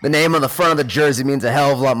name on the front of the jersey means a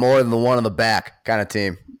hell of a lot more than the one on the back kind of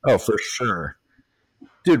team. Oh, for sure.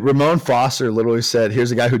 Dude, Ramon Foster literally said,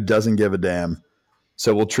 here's a guy who doesn't give a damn,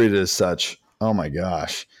 so we'll treat it as such. Oh, my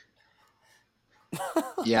gosh.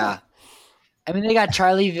 Yeah. I mean, they got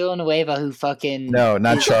Charlie Villanueva who fucking... No,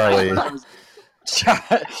 not Charlie.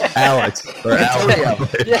 Alex. Or Antonio.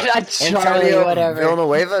 Alex. Yeah, not Charlie, Antonio whatever.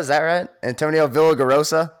 Villanueva, is that right? Antonio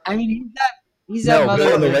Villagrosa. I mean, he's No, that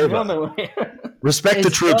mother... Villanueva. Respect the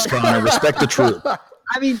It's troops, still- Connor. Respect the troops.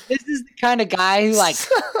 I mean, this is the kind of guy who, like,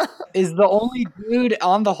 is the only dude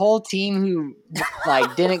on the whole team who,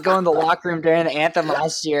 like, didn't go in the locker room during the anthem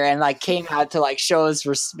last year and, like, came out to, like, show his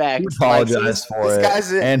respect. He Like, apologized for this it.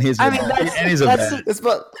 guy's a- And he's I mean, he's a vet. This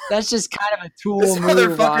that's just kind of a tool This move.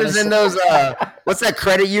 motherfucker's in honestly. those. What's that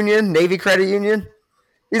credit union? Navy credit union.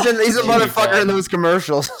 He's a motherfucker in those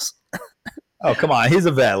commercials. Oh, come on. He's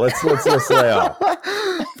a vet. Let's lay off.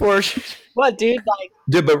 For sure. What, dude? Like,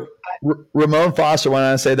 Dude, but Ramon Foster went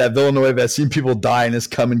on to say that Villanueva has seen people die and has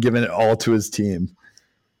come and given it all to his team.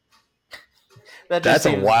 That That's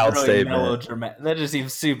a seems wild statement. That just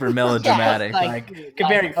seems super melodramatic. like, like dude,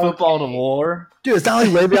 comparing like, football okay. to war. Dude, it's not like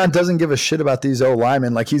Le'Veon doesn't give a shit about these O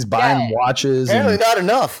linemen. Like, he's buying Yeah. watches. Apparently And not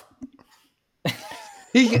enough.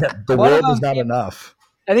 he, the one of world is them not enough.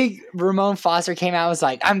 I think Ramon Foster came out and was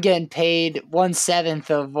like, I'm getting paid 1/7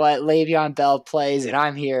 of what Le'Veon Bell plays, and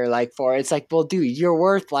I'm here, like, for it. It's like, well, dude, you're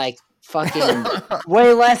worth, like, fucking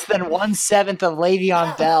way less than 1/7 of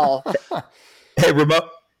Le'Veon Bell. Hey,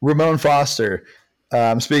 Ramon Foster,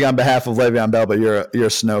 I'm speaking on behalf of Le'Veon Bell, but you're a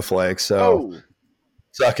snowflake, so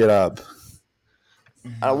suck it up.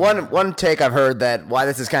 One take I've heard that why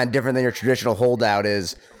this is kind of different than your traditional holdout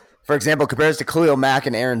is, for example, compared to Khalil Mack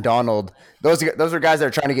and Aaron Donald, those are guys that are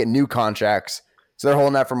trying to get new contracts, so they're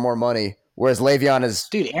holding out for more money. Whereas Le'Veon is,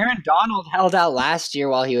 Dude, Aaron Donald held out last year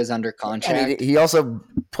while he was under contract. and he also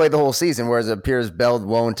played the whole season, whereas it appears Bell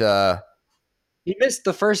won't. He missed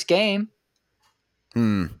the first game.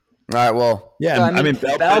 All right, well, Yeah, So, I mean,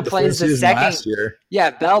 Bell played the plays first the season second. last year. Yeah,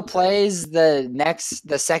 Bell plays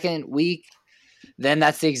the second week. Then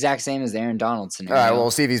that's the exact same as the Aaron Donald all scenario. right, well,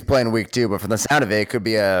 we'll see if he's playing week 2. But from the sound of it, it could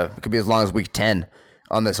be as long as week 10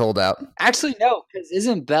 on this holdout. Actually, no, because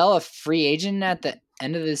isn't Bell a free agent at the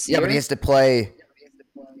end of this year? Yeah, but he has to play.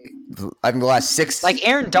 I think the last 6. Like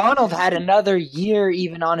Aaron Donald had another year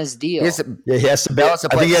even on his deal. he has to, Yeah, he has to be. Bell has to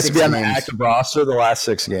I play think he has to be 6 on the games. active roster the last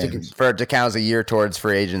 6 games. for it to count as a year towards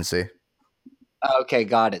free agency. Okay,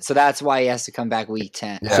 got it. So that's why he has to come back week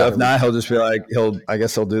 10. Yeah. So if not, he'll just be like I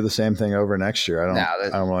guess he'll do the same thing over next year. I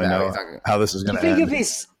don't really know he's not gonna- how this is Do going you to think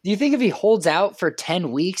end. do you think if he holds out for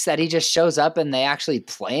 10 weeks that he just shows up and they actually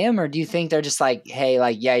play him, or do you think they're just like, hey,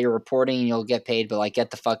 like, yeah, you're reporting and you'll get paid, but like, get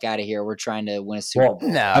the fuck out of here. We're trying to win a Super Well, Bowl.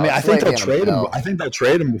 No, I mean, I it's think they'll Le'Veon trade him. Bell. I think they'll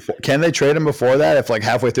trade him before. Can they trade him before that? If like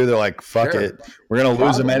halfway through they're like, fuck Sure. it, we're going to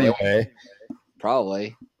lose him Probably. anyway.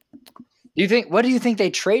 Probably. What do you think they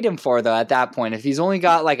trade him for though at that point? If he's only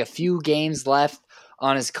got like a few games left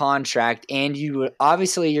on his contract, and you're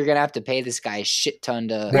gonna have to pay this guy a shit ton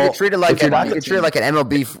to. You could treat it like if you're not you could treat it like an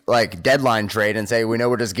MLB like deadline trade and say we know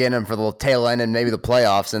we're just getting him for the tail end and maybe the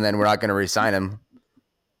playoffs, and then we're not going to re-sign him.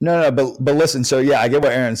 No, but listen. So yeah, I get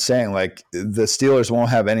what Aaron's saying. Like the Steelers won't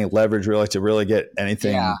have any leverage really to really get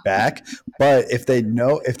anything Yeah. back. But if they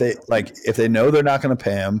know they're not going to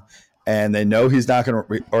pay him, and they know he's not going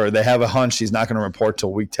to, or they have a hunch he's not going to report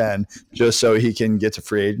till week 10, just so he can get to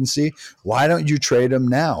free agency, why don't you trade him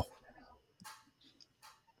now?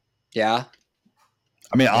 Yeah.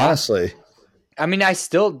 I mean, honestly, I mean,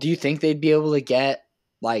 do you think they'd be able to get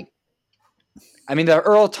like? I mean, the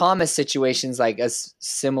Earl Thomas situation's like a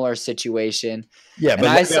similar situation. yeah, And but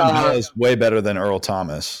I Le'Veon saw- Bell is way better than Earl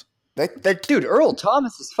Thomas. Dude, Earl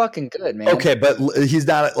Thomas is fucking good, man. Okay, but he's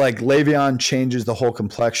not like Le'Veon changes the whole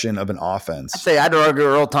complexion of an offense. I'd say I'd argue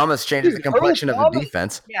Earl Thomas changes Dude, the complexion Earl of the Thomas-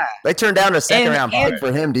 defense. Yeah. They turned down a second round and- pick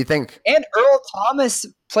for him. Do you think? And Earl Thomas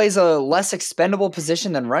plays a less expendable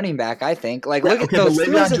position than running back, I think. Like, look at Okay, those but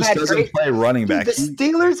Steelers Le'Veon have just had doesn't great. play running Dude, back. the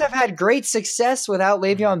Steelers have had great success without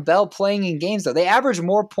Le'Veon Bell playing in games, though. They average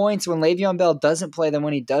more points when Le'Veon Bell doesn't play than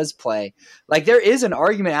when he does play. Like, there is an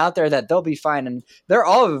argument out there that they'll be fine, and they're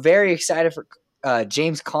all very excited for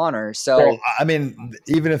James Conner. So, Well, I mean,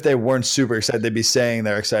 even if they weren't super excited, they'd be saying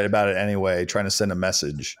they're excited about it anyway, trying to send a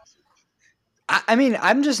message. I mean,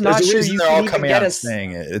 I'm just There's not a sure reason you they're can all even coming get out us.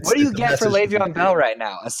 saying it. What do you it's a get for message Le'Veon Bell right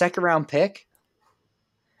now? A second-round pick?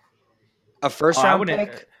 A first-round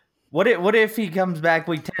pick? What if he comes back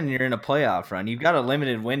week 10 and you're in a playoff run? You've got a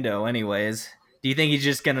limited window anyways. Do you think he's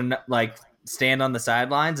just going to like stand on the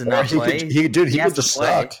sidelines and Or not he play? could, he could has just to play.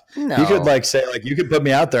 suck. No. He could like say like, you could put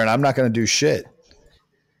me out there and I'm not going to do shit.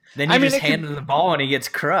 Then you I mean, just it could- hand him the ball and he gets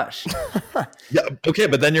crushed. Yeah, okay,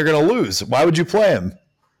 but then you're going to lose. Why would you play him?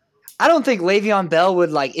 I don't think Le'Veon Bell would,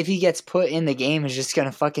 like, if he gets put in the game, is just going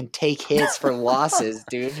to fucking take hits for losses,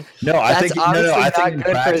 dude. No, I That's think obviously I think not in good for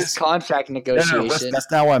his practice- contract No, negotiation. that's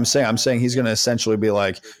not what I'm saying. I'm saying he's going to essentially be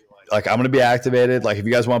like I'm going to be activated. Like if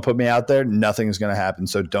you guys want to put me out there, nothing is going to happen.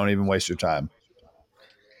 So don't even waste your time.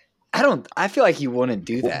 I feel like he wouldn't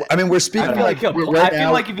do that. I mean, we're speaking. I feel like right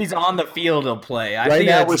now, if he's on the field, he'll play. I right think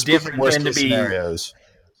now we're that's speaking different worst than to case be. scenarios.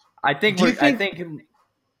 I think. Do you I think- think.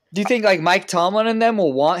 Do you think like Mike Tomlin and them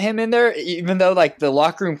will want him in there, even though like the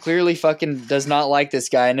locker room clearly fucking does not like this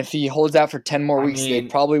guy, and if he holds out for 10 more I weeks, they mean-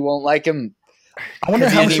 probably won't like him. I wonder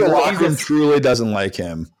how much the he's locker room a- truly doesn't like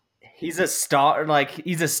him. He's a star. Like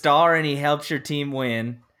he's a star, and he helps your team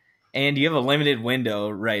win. And you have a limited window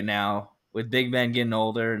right now with Big Ben getting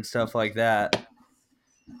older and stuff like that.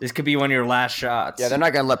 This could be one of your last shots. Yeah, they're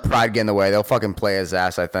not going to let pride get in the way. They'll fucking play his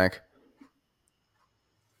ass, I think.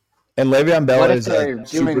 And Le'Veon Bell What if is a they're doing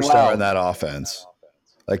superstar well? in that offense.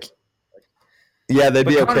 Like, yeah, they'd But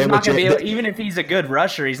be Connor's okay not with gonna be able, James. even if he's a good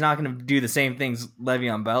rusher, he's not going to do the same things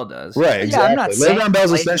Le'Veon Bell does. Right, Yeah, exactly. I'm not saying Le'Veon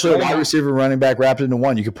Bell's play essentially a the wide game. receiver, running back, wrapped into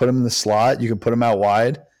one. You could put him in the slot. You could put him out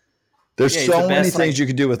wide. There's Yeah, he's so the many best, things like, you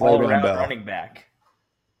could do with all-around Le'Veon Bell. running back.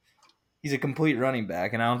 He's a complete running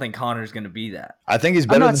back, and I don't think Connor's going to be that. I think he's I'm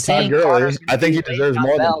better not than Todd saying Gurley. Connor's gonna I think be he deserves Le'Veon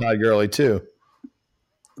more Bell. than Todd Gurley too.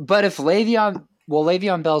 But if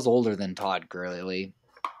Le'Veon Bell's older than Todd Gurley,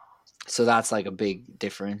 so that's like a big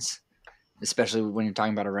difference, especially when you're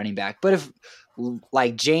talking about a running back. But if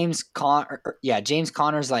like James Conner's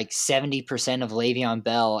like 70% of Le'Veon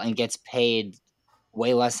Bell and gets paid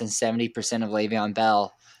way less than 70% of Le'Veon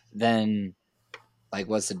Bell, then like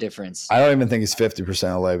what's the difference? I don't even think he's 50%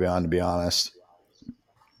 of Le'Veon, to be honest.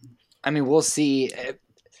 I mean, we'll see.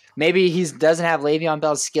 Maybe he doesn't have Le'Veon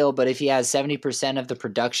Bell's skill, but if he has 70% of the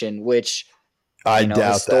production, which I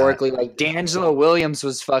doubt historically, like D'Angelo Williams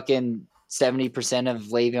was fucking 70% of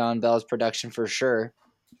Le'Veon Bell's production for sure.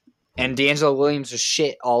 And D'Angelo Williams was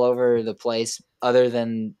shit all over the place other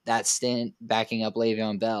than that stint backing up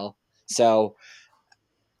Le'Veon Bell. So,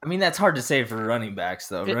 I mean, that's hard to say for running backs,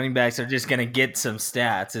 though. Running backs are just going to get some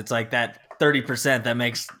stats. It's like that 30% that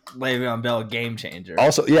makes Le'Veon Bell a game changer. that.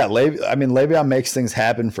 Also, yeah, Le'Veon makes things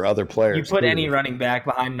happen for other players. You put too. any running back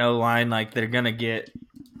behind no line, like they're going to get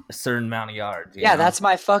a certain amount of yards. you yeah, know? that's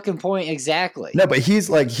my fucking point exactly. No, but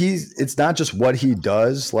it's not just what he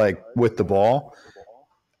does, like with the ball.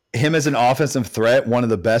 Him as an offensive threat, one of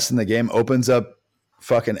the best in the game, opens up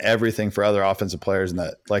fucking everything for other offensive players in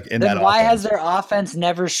that, like in Then that. why has offense. their offense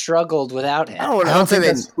never struggled without him? I don't think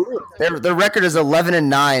their record is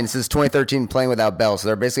 11-9 since 2013 playing without Bell. So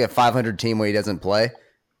they're basically a 500 team when he doesn't play.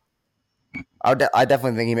 I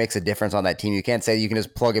definitely think he makes a difference on that team. You can't say you can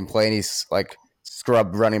just plug and play and he's like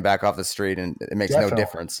scrub running back off the street and it makes no Definitely.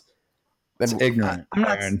 difference. It's ignorant, I'm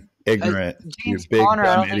not- Aaron. Ignorant. You James big Conner, I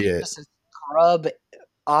dumb don't think he's idiot. just a scrub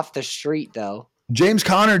off the street, though. James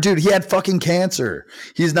Conner, dude, he had fucking cancer.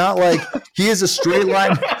 He's not like he is a straight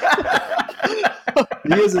line.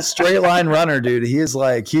 He is a straight line runner, dude. He'll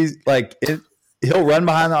run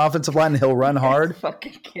behind the offensive line and he'll run hard,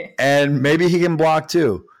 fucking can't. and maybe he can block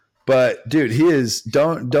too. But dude, he is.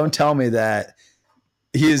 Don't tell me that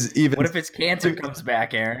he is even. What if his cancer comes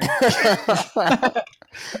back, Aaron?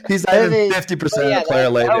 He's not even Maybe- 50% well, yeah, of the player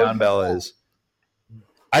that would Le'Veon be Bell is.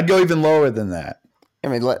 I'd go even lower than that. I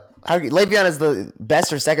mean, Le'Veon is the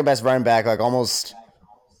best or second best running back, like almost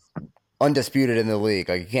undisputed in the league.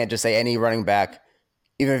 Like you can't just say any running back,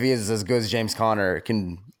 even if he is as good as James Conner,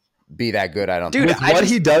 can be that good. I don't Dude, think. With what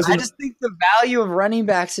he does, I just think the value of running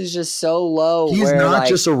backs is just so low. he's where, not like,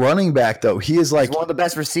 just a running back though. He is like He's one of the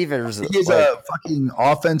best receivers. he's like, a fucking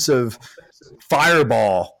offensive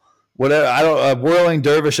fireball. Whatever. A whirling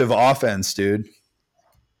dervish of offense, dude.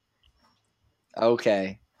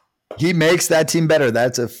 okay. He makes that team better.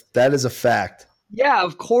 That is a fact. Yeah,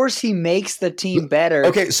 of course he makes the team better.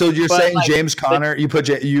 Okay, so you're But, saying like, James Conner, you bench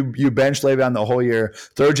Le'Veon the whole year,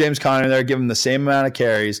 throw James Conner in there, give him the same amount of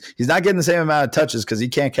carries. He's not getting the same amount of touches because he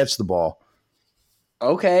can't catch the ball.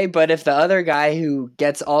 Okay, but if the other guy who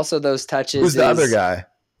gets also those touches Who's the other guy?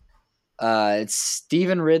 It's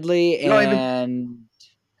Stephen Ridley don't even- and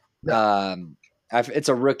it's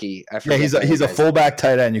a rookie. I Yeah, forget he's the a other guy's- fullback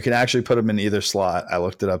tight end. You can actually put him in either slot. I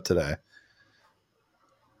looked it up today.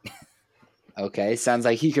 Okay, sounds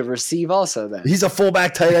like he could receive also then. He's a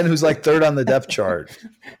fullback tight end who's like third on the depth chart.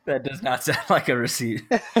 That does not sound like a receipt.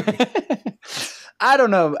 I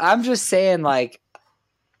don't know. I'm just saying, like,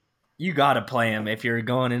 You got to play him if you're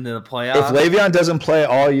going into the If playoffs. Le'Veon doesn't play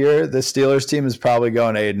all year, the Steelers team is probably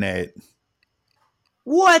going 8-8.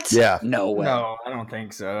 what? Yeah. No way. No, I don't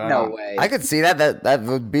think so. No way. I could see that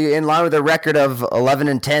would be in line with their record of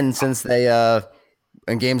 11-10 since they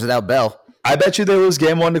in games without Bell. I bet you they lose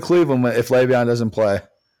game 1 to Cleveland if Le'Veon doesn't play.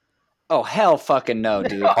 Oh, hell fucking no,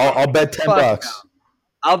 dude. I'll bet $10. Fuck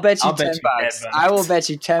I'll bet you I'll bet 10 you bucks. 10 I will bet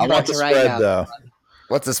you 10 I want bucks the right spread now. though.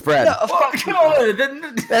 What's the spread? No, Oh, fuck come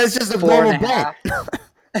on. That's just a 4 normal and a half.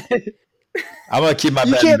 bet. I'm gonna keep my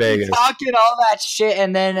You bet in can't be Vegas. talking all that shit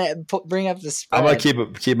and then bring up the spread. I'm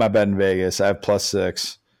gonna keep my bet in Vegas. I have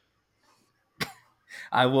 +6.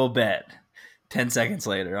 I will bet. 10 seconds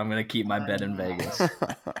later, I'm going to keep my bet in Vegas.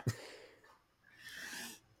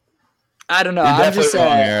 I don't know. You're I'm definitely just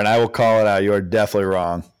wrong, Aaron. I will call it out. You are definitely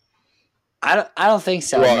wrong. I don't think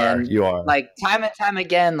so, You are. man. You are. Like time and time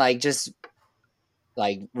again, like just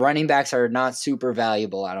like running backs are not super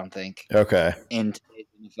valuable. I don't think Okay. in today's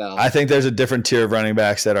NFL. I think there's a different tier of running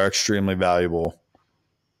backs that are extremely valuable.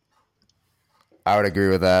 I would agree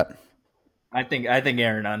with that. I think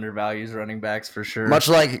Aaron undervalues running backs for sure. Much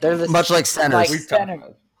like They're the- centers. like We've talked center. about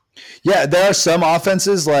it. Yeah, there are some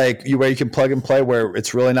offenses like where you can plug and play where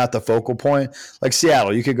it's really not the focal point. Like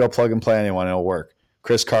Seattle, you could go plug and play anyone, it'll work.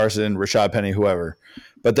 Chris Carson, Rashad Penny, whoever.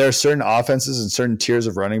 But there are certain offenses and certain tiers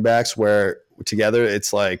of running backs where together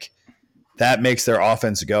it's like that makes their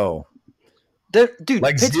offense go. Dude,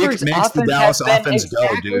 Like, Zeke Pittsburgh's makes the offense Dallas has been offense go,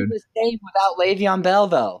 exactly dude. the same without Le'Veon Bell,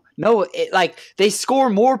 though. No, like they score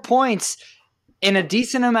more points in a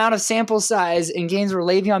decent amount of sample size in games where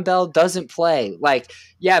Le'Veon Bell doesn't play. Like,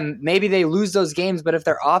 yeah, maybe they lose those games, but if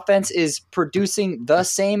their offense is producing the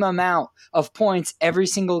same amount of points every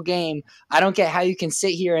single game, I don't get how you can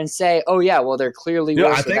sit here and say, "Oh yeah, well they're clearly Dude,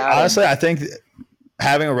 worse." I think without him." honestly, I think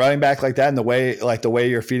having a running back like that and the way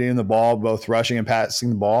you're feeding him the ball, both rushing and passing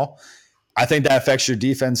the ball, I think that affects your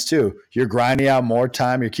defense too. You're grinding out more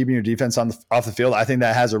time. You're keeping your defense off the field. I think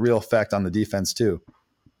that has a real effect on the defense too.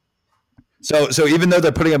 So even though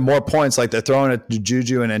they're putting in more points, like they're throwing at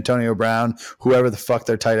Juju and Antonio Brown, whoever the fuck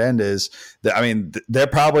their tight end is, they're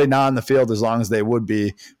probably not on the field as long as they would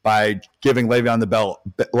be by giving Le'Veon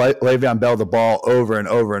Bell the ball over and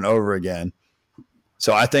over and over again.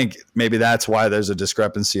 So I think maybe that's why there's a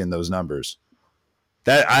discrepancy in those numbers.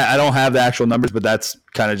 That I don't have the actual numbers, but that's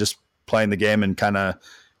kind of just playing the game and kind of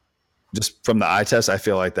just from the eye test, I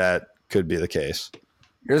feel like that could be the case.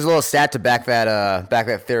 Here's a little stat to back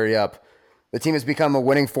that theory up. The team has become a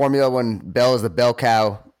winning formula when Bell is the bell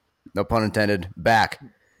cow, no pun intended, back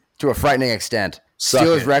to a frightening extent. Suck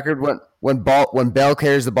Steelers it. record when Bell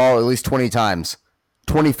carries the ball at least 20 times,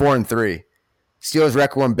 24-3. Steelers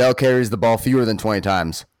record when Bell carries the ball fewer than 20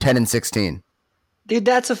 times, 10-16. Dude,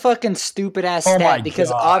 that's a fucking stupid ass Oh my stat because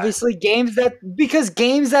God. obviously games that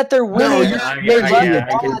they're winning, you're- they run the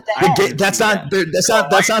ball at the end. That's not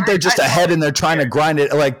they're just ahead and they're trying to grind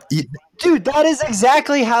it. Dude, that is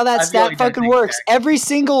exactly how that I feel stat like that's fucking works. Every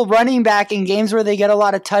single running back in games where they get a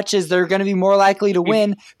lot of touches, they're going to be more likely to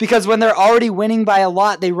win because when they're already winning by a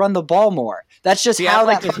lot, they run the ball more. That's just See, how I'd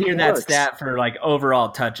like that to fucking hear that works. stat for like overall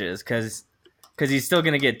touches because he's still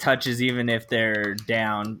going to get touches even if they're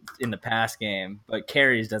down in the pass game. But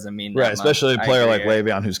carries doesn't mean that Right, much. especially a I player agree. like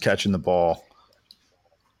Le'Veon who's catching the ball.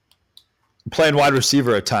 Playing wide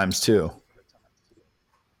receiver at times too.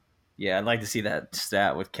 Yeah, I'd like to see that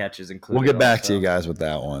stat with catches included. We'll get back to also. you guys with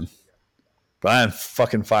that one. But I am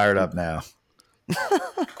fucking fired up now.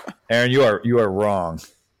 Aaron, you are wrong.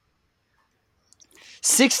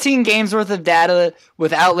 16 games worth of data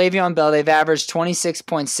without Le'Veon Bell. They've averaged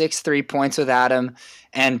 26.63 points without him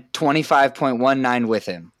and 25.19 with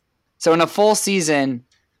him. So in a full season's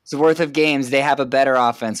worth of games, they have a better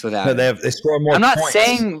offense without him. They score more I'm not points.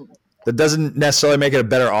 saying That doesn't necessarily make it a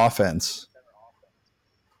better offense.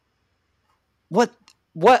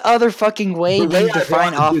 what other fucking way do you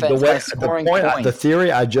define offense by scoring points? The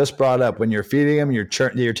theory I just brought up, when you're feeding them, you're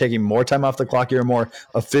taking more time off the clock. You're a more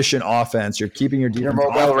efficient offense. You're keeping your defense. You're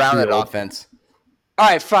more well-rounded offense. All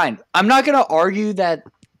right, fine. I'm not going to argue that.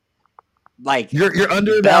 Like you're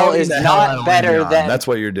under Bell is not better than. That's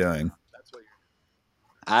what you're doing.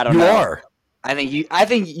 I don't know. You are. I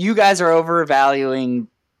think you guys are overvaluing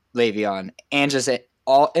Le'Veon and just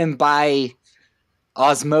by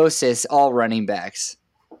osmosis all running backs.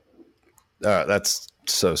 That's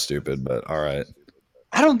so stupid, but all right.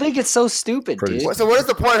 I don't think it's so stupid, dude. So what is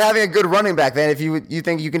the point of having a good running back then if you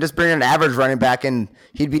think you can just bring in an average running back and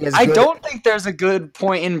he'd be as good? I don't think there's a good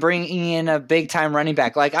point in bringing in a big-time running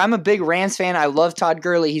back. Like, I'm a big Rams fan. I love Todd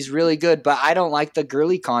Gurley. He's really good, but I don't like the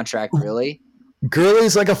Gurley contract, really.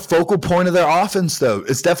 Gurley's like a focal point of their offense, though.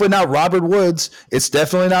 It's definitely not Robert Woods. It's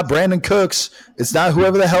definitely not Brandon Cooks. It's not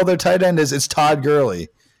whoever the hell their tight end is. It's Todd Gurley.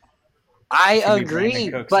 I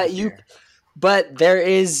agree, but there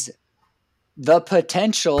is the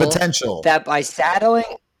potential that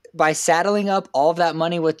by saddling up all of that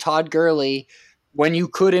money with Todd Gurley, when you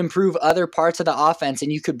could improve other parts of the offense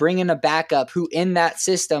and you could bring in a backup who in that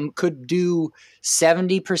system could do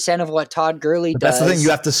 70% of what Todd Gurley does. That's the thing. You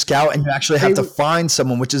have to scout and you actually have to find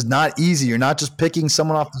someone, which is not easy. You're not just picking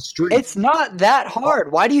someone off the street. It's not that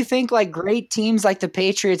hard. Why do you think like great teams like the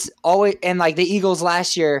Patriots always and like the Eagles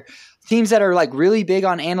last year, teams that are like really big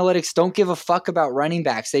on analytics don't give a fuck about running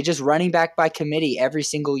backs. They just running back by committee every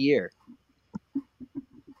single year.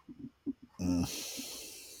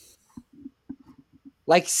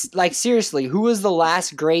 Like seriously, who was the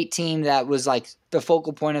last great team that was like the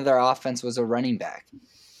focal point of their offense was a running back?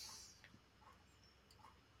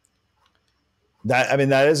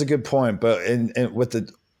 That is a good point, but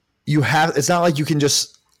it's not like you can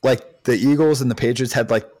just like the Eagles and the Patriots had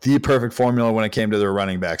like the perfect formula when it came to their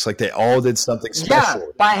running backs. Like they all did something special. Yeah,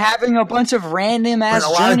 by having a bunch of random ass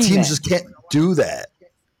journeymen. A lot of teams just can't do that.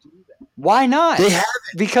 Why not? They have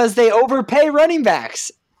because they overpay running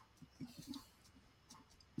backs.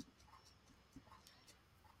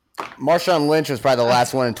 Marshawn Lynch was probably the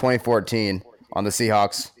last one in 2014 on the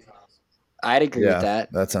Seahawks. I'd agree with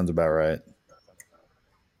that. That sounds about right.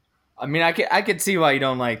 I mean, I could see why you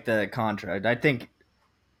don't like the contract. I think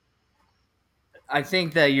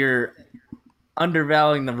that you're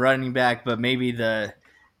undervaluing the running back, but maybe the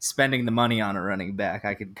spending the money on a running back,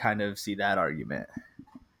 I could kind of see that argument.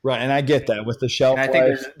 Right, and I get that with the shelf life. I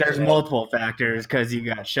think there's multiple factors because you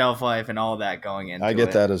got shelf life and all that going into it. I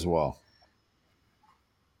get that as well.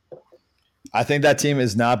 I think that team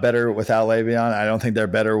is not better without Le'Veon. I don't think they're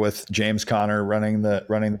better with James Conner running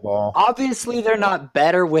the ball. Obviously, they're not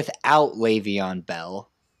better without Le'Veon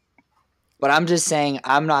Bell. But I'm just saying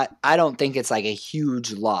I don't think it's like a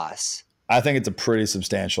huge loss. I think it's a pretty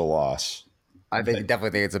substantial loss. I definitely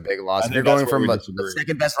think it's a big loss. If you're going from the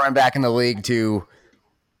second best running back in the league to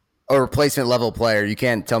a replacement level player, you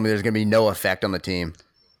can't tell me there's going to be no effect on the team.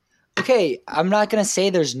 Okay, I'm not going to say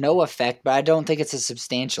there's no effect, but I don't think it's a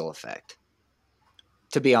substantial effect.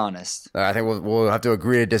 To be honest, I think we'll have to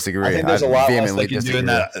agree to disagree. I think there's a lot less they can do in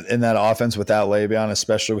that offense without Le'Veon,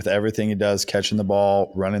 especially with everything he does, catching the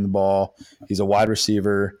ball, running the ball. He's a wide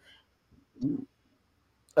receiver.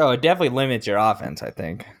 Oh, it definitely limits your offense, I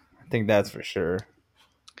think that's for sure.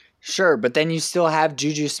 Sure, but then you still have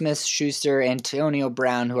Juju Smith-Schuster, Antonio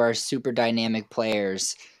Brown, who are super dynamic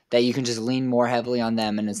players that you can just lean more heavily on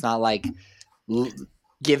them, and it's not like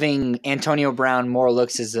giving Antonio Brown more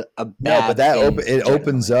looks is a bad thing. It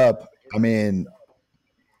opens up. I mean,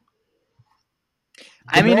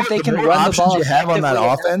 if they can run the ball you have on that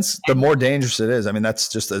offense, the more dangerous it is. I mean,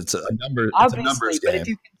 it's a number. Obviously, it's a numbers but game. if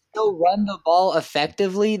you can still run the ball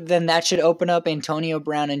effectively, then that should open up Antonio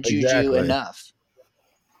Brown and Juju enough.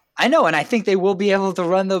 I know, and I think they will be able to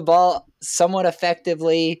run the ball somewhat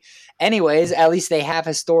effectively. Anyways, at least they have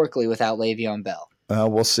historically without Le'Veon Bell.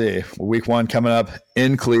 We'll see. Week 1 coming up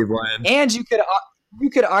in Cleveland, and you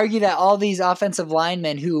could argue that all these offensive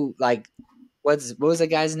linemen who like what was the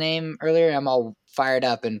guy's name earlier? I'm all fired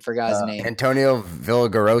up and forgot his name. Antonio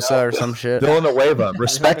Villagrosa or some shit. Villanueva.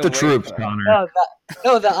 Respect the troops, Connor.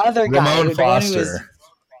 No, the other guy. Ramon Foster.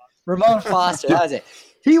 Ramon Foster. That was it.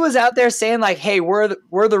 He was out there saying like, "Hey, we're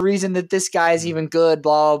the reason that this guy's even good."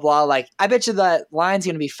 Blah blah blah. Like, I bet you that line's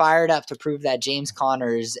going to be fired up to prove that James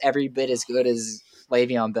Conner is every bit as good as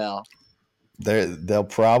Le'Veon Bell. they'll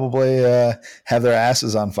probably have their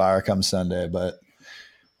asses on fire come Sunday, but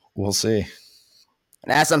we'll see.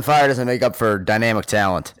 An ass on fire doesn't make up for dynamic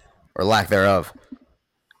talent or lack thereof.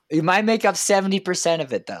 You might make up 70%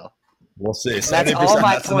 of it, though. We'll see. 70%. That's all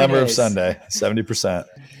my That's the number point of is. Sunday. 70%.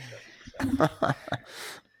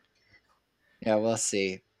 Yeah, we'll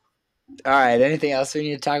see. All right. Anything else we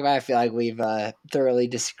need to talk about? I feel like we've thoroughly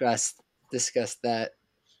discussed that.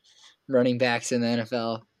 Running backs in the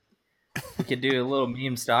NFL. We could do a little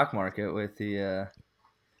meme stock market with the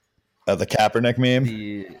Kaepernick meme.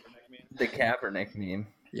 the Kaepernick meme.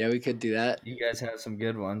 Yeah, we could do that. You guys have some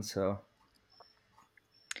good ones, so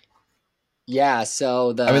Yeah,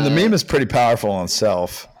 so the the meme is pretty powerful in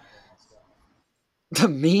itself. the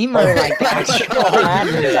meme or like the actual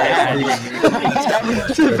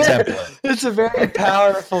it's a very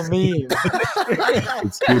powerful meme.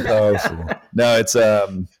 It's too powerful. No, it's Yeah,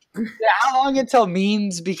 how long until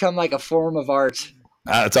memes become like a form of art?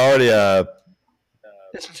 it's already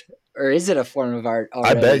Or is it a form of art I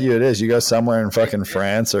already? bet you it is. You go somewhere in fucking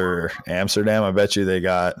France or Amsterdam, I bet you they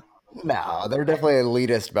got. No, they're definitely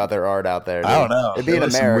elitist about their art out there. I don't know. It'd be in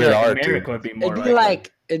There's some America. weird art, America dude. would be more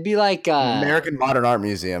It'd be like American Modern Art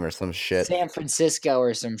Museum or some shit. San Francisco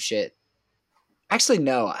or some shit. Actually,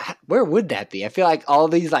 no. Where would that be? I feel like all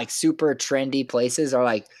these like super trendy places are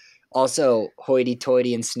like also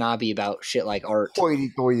hoity-toity and snobby about shit like art.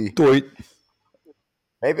 Hoity-toity. Tweet.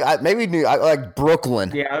 Maybe like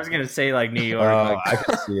Brooklyn. Yeah, I was gonna say like New York. Oh, like, I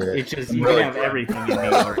can see it. it's just you can have everything in New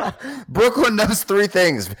York. Brooklyn knows three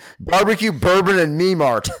things: barbecue, bourbon, and meme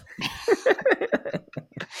art.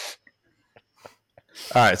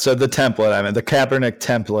 All right, so the template, the Kaepernick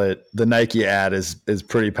template, the Nike ad is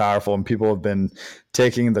pretty powerful, and people have been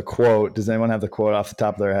taking the quote. Does anyone have the quote off the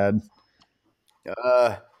top of their head?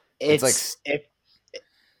 It's It's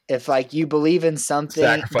if like you believe in something,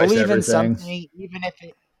 Sacrifice believe in everything. something,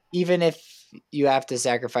 even if you have to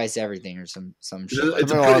sacrifice everything or some shit. Like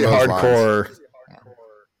It's a Something along pretty those hardcore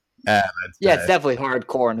ad. I'd yeah, say. it's definitely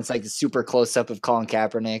hardcore, and it's like the super close up of Colin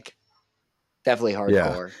Kaepernick. Definitely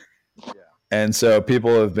hardcore. And so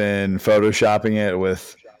people have been photoshopping it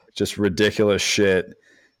with just ridiculous shit.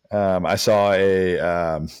 I saw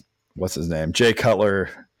a what's his name, Jay Cutler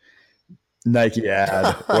Nike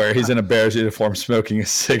ad where he's in a Bears uniform smoking a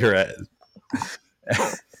cigarette.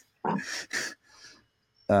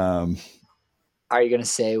 Are you gonna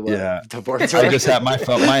say what Yeah. the words I are? just have my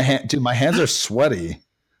phone. My hands are sweaty.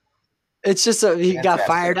 It's just he got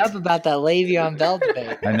fired up about that Le'Veon Bell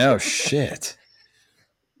debate. I know. Shit.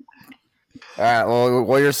 All right. Well,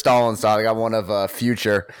 while you're stalling, Sal, I got one of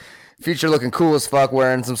Future. Future looking cool as fuck,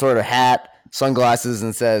 wearing some sort of hat, sunglasses,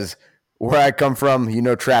 and says, "Where I come from,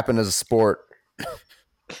 trapping is a sport.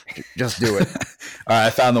 Just do it." All right, I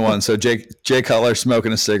found the one. So Jay Cutler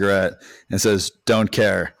smoking a cigarette and says, "Don't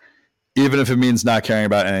care, even if it means not caring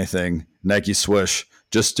about anything." Nike swoosh.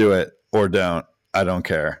 Just do it or don't. I don't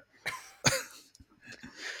care.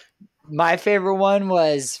 My favorite one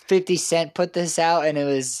was 50 Cent put this out, and it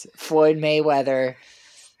was Floyd Mayweather.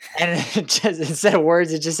 And it just, instead of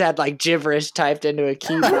words, it just had like gibberish typed into a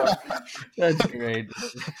keyboard. That's great.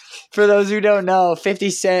 For those who don't know, 50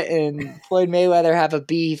 Cent and Floyd Mayweather have a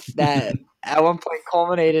beef that at one point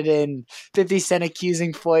culminated in 50 Cent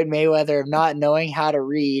accusing Floyd Mayweather of not knowing how to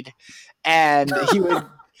read. And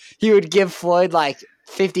he would give Floyd like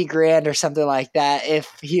 50 grand or something like that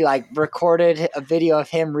if he like recorded a video of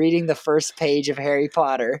him reading the first page of Harry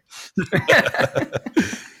Potter.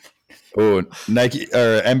 Oh, Nike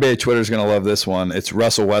or NBA Twitter is going to love this one. It's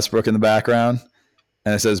Russell Westbrook in the background,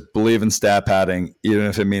 and it says, "Believe in stat padding, even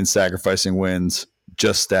if it means sacrificing wins.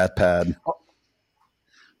 Just stat pad."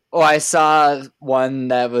 Oh, I saw one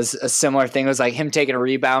that was a similar thing. It was like him taking a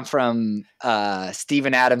rebound from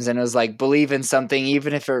Steven Adams, and it was like, believe in something,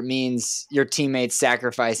 even if it means your teammates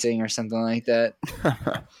sacrificing or something like that.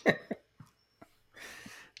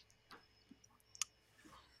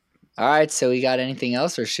 All right, so we got anything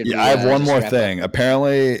else, or should we? Yeah, I have one just more wrap thing.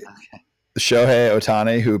 Apparently, Shohei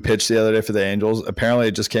Ohtani, who pitched the other day for the Angels, apparently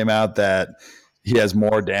it just came out that he has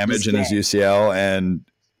more damage in his UCL, and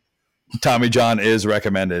Tommy John is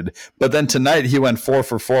recommended. But then tonight he went 4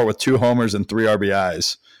 for 4 with 2 homers and 3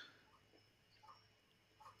 RBIs.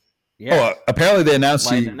 Yeah. Oh, apparently they announced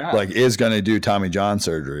he Lighten it up. is going to do Tommy John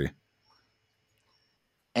surgery.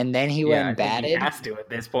 And then he Yeah, went I and think he batted. has to at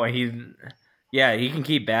this point. He can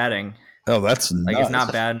keep batting. Oh, that's Like nuts. it's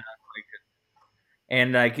not bad enough.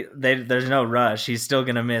 And there's no rush. He's still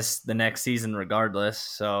gonna miss the next season regardless.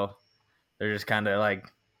 So they're just kind of like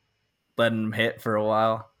letting him hit for a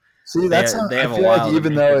while. See, that's they I have a feel while like to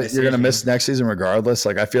even make though a you're going to miss decision. next season regardless,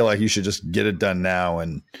 like I feel like you should just get it done now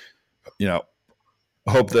and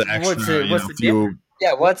hope the extra What's the few. difference?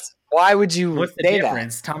 Yeah, why would you What's the say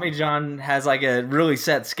difference? Tommy John has like a really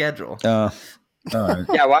set schedule. All right. that?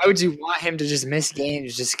 Yeah, why would you want him to just miss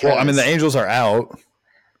games just because? Well, I mean, the Angels are out.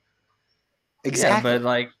 exactly. Yeah, but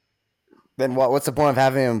like, Then what's the point of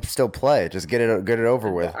having him still play? Just get it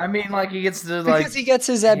over with. I mean, like he gets to like because he gets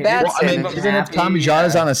his at bats. Well, I mean, Happy, even if Tommy John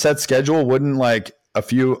is yeah. on a set schedule, wouldn't like a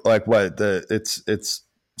few like what it's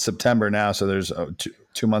September now, so there's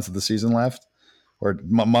 2 months of the season left, or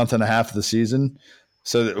month and a half of the season.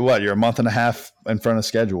 So what? You're a month and a half in front of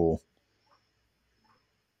schedule.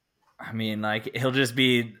 I mean, like he'll just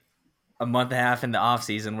be a month and a half in the off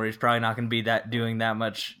season where he's probably not going to be doing that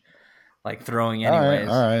much like throwing anyways.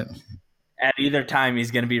 All right. At either time, he's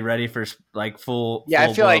going to be ready for like full. Yeah, I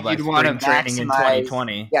full feel like blown, you'd want to spring training in maximize.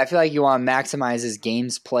 2020, Yeah, I feel like you want to maximize his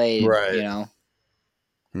games played. Right. You know.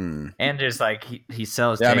 and just like he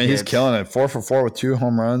sells. Yeah, I mean, he's tickets. killing it. 4 for 4 with 2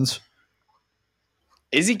 home runs.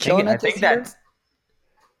 Is he I killing think, I it this think year? that.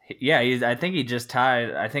 Yeah, I think he just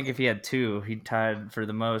tied. I think if he had 2, he tied for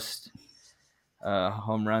the most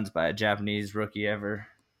home runs by a Japanese rookie ever.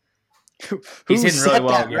 Who He's hitting set really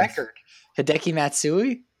well that against- record? Hideki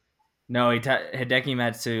Matsui. No, Hideki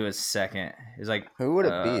Matsui is second. He's like Who would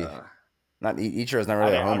it be? Not Ichiro's not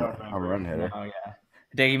really a home run hitter. Oh yeah,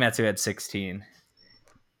 Hideki Matsui had 16,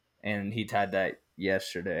 and he tied that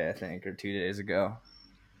yesterday, I think, or 2 days ago.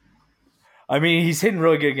 I mean, he's hitting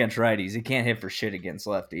really good against righties. He can't hit for shit against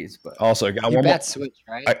lefties, but Also, got You one more, bat switch,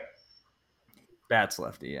 right? bats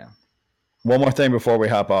lefty. Yeah, one more thing before we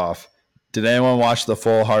hop off. Did anyone watch the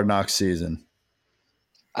full Hard Knocks season?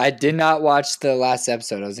 I did not watch the last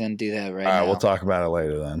episode. I was going to do that right All right, now. we'll talk about it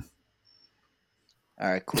later then. All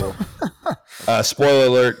right, cool. Spoiler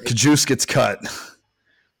alert: Kajus gets cut.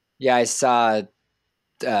 Yeah, I saw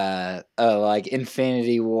like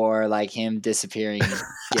Infinity War, like him disappearing.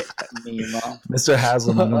 Mr.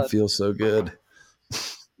 Haslam feels so good.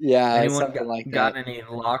 Yeah, anyone something like got that. any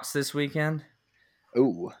locks this weekend?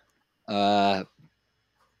 Ooh.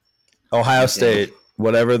 Ohio State,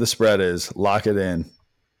 whatever the spread is, lock it in.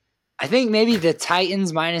 I think maybe the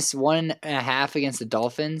Titans -1.5 against the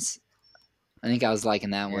Dolphins. I think I was liking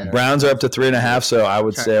that one. Browns are up to 3.5, so I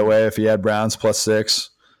would stay away. If you had Browns +6,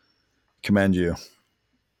 commend you.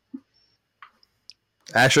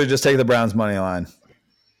 Actually, just take the Browns money line.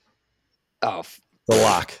 Oh, The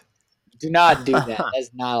lock. do not do that. That's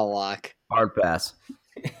not a lock. Hard pass.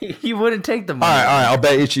 He wouldn't take the All money. right. I'll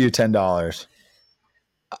bet each of you $10.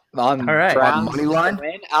 On All right. Browns Money line? to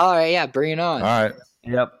win? All right, yeah, bring it on. All right.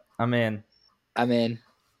 Yep, I'm in. I'm in.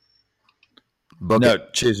 Book No,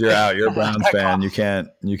 it. Cheese, you're out. You're a Browns fan. You can't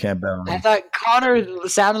bet on I them. thought Connor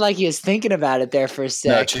sounded like he was thinking about it there for a No,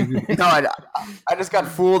 sec. Cheese, No, I just got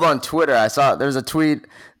fooled on Twitter. I saw there's a tweet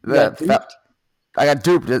that I got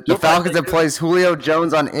duped. The Falcons have placed Julio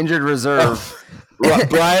Jones on injured reserve.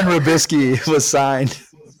 Brian Rubisky was signed.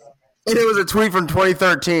 And it was a tweet from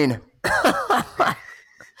 2013.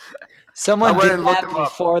 Someone I went did and looked that him up.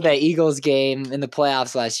 before the Eagles game in the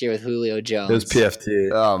playoffs last year with Julio Jones. It was PFT.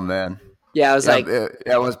 Oh man. Yeah, I was like, it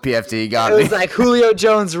was PFT. Got it me. was like Julio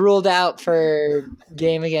Jones ruled out for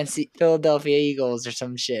game against the Philadelphia Eagles or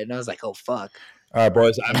some shit, and I was like, oh fuck. All right,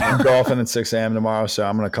 boys. I'm golfing at 6 a.m. tomorrow, so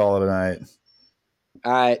I'm going to call it a night.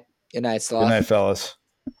 All right, good night, Sloth. Good night, fellas.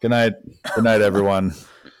 Good night. Good night, everyone.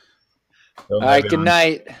 All right, good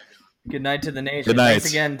night. Good night to the nation. Good night. Thanks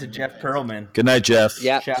again to Jeff Perlman. Good night, Jeff.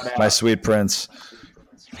 Yeah. Shout out. My sweet prince.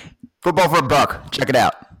 Football for a buck. Check it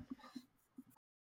out.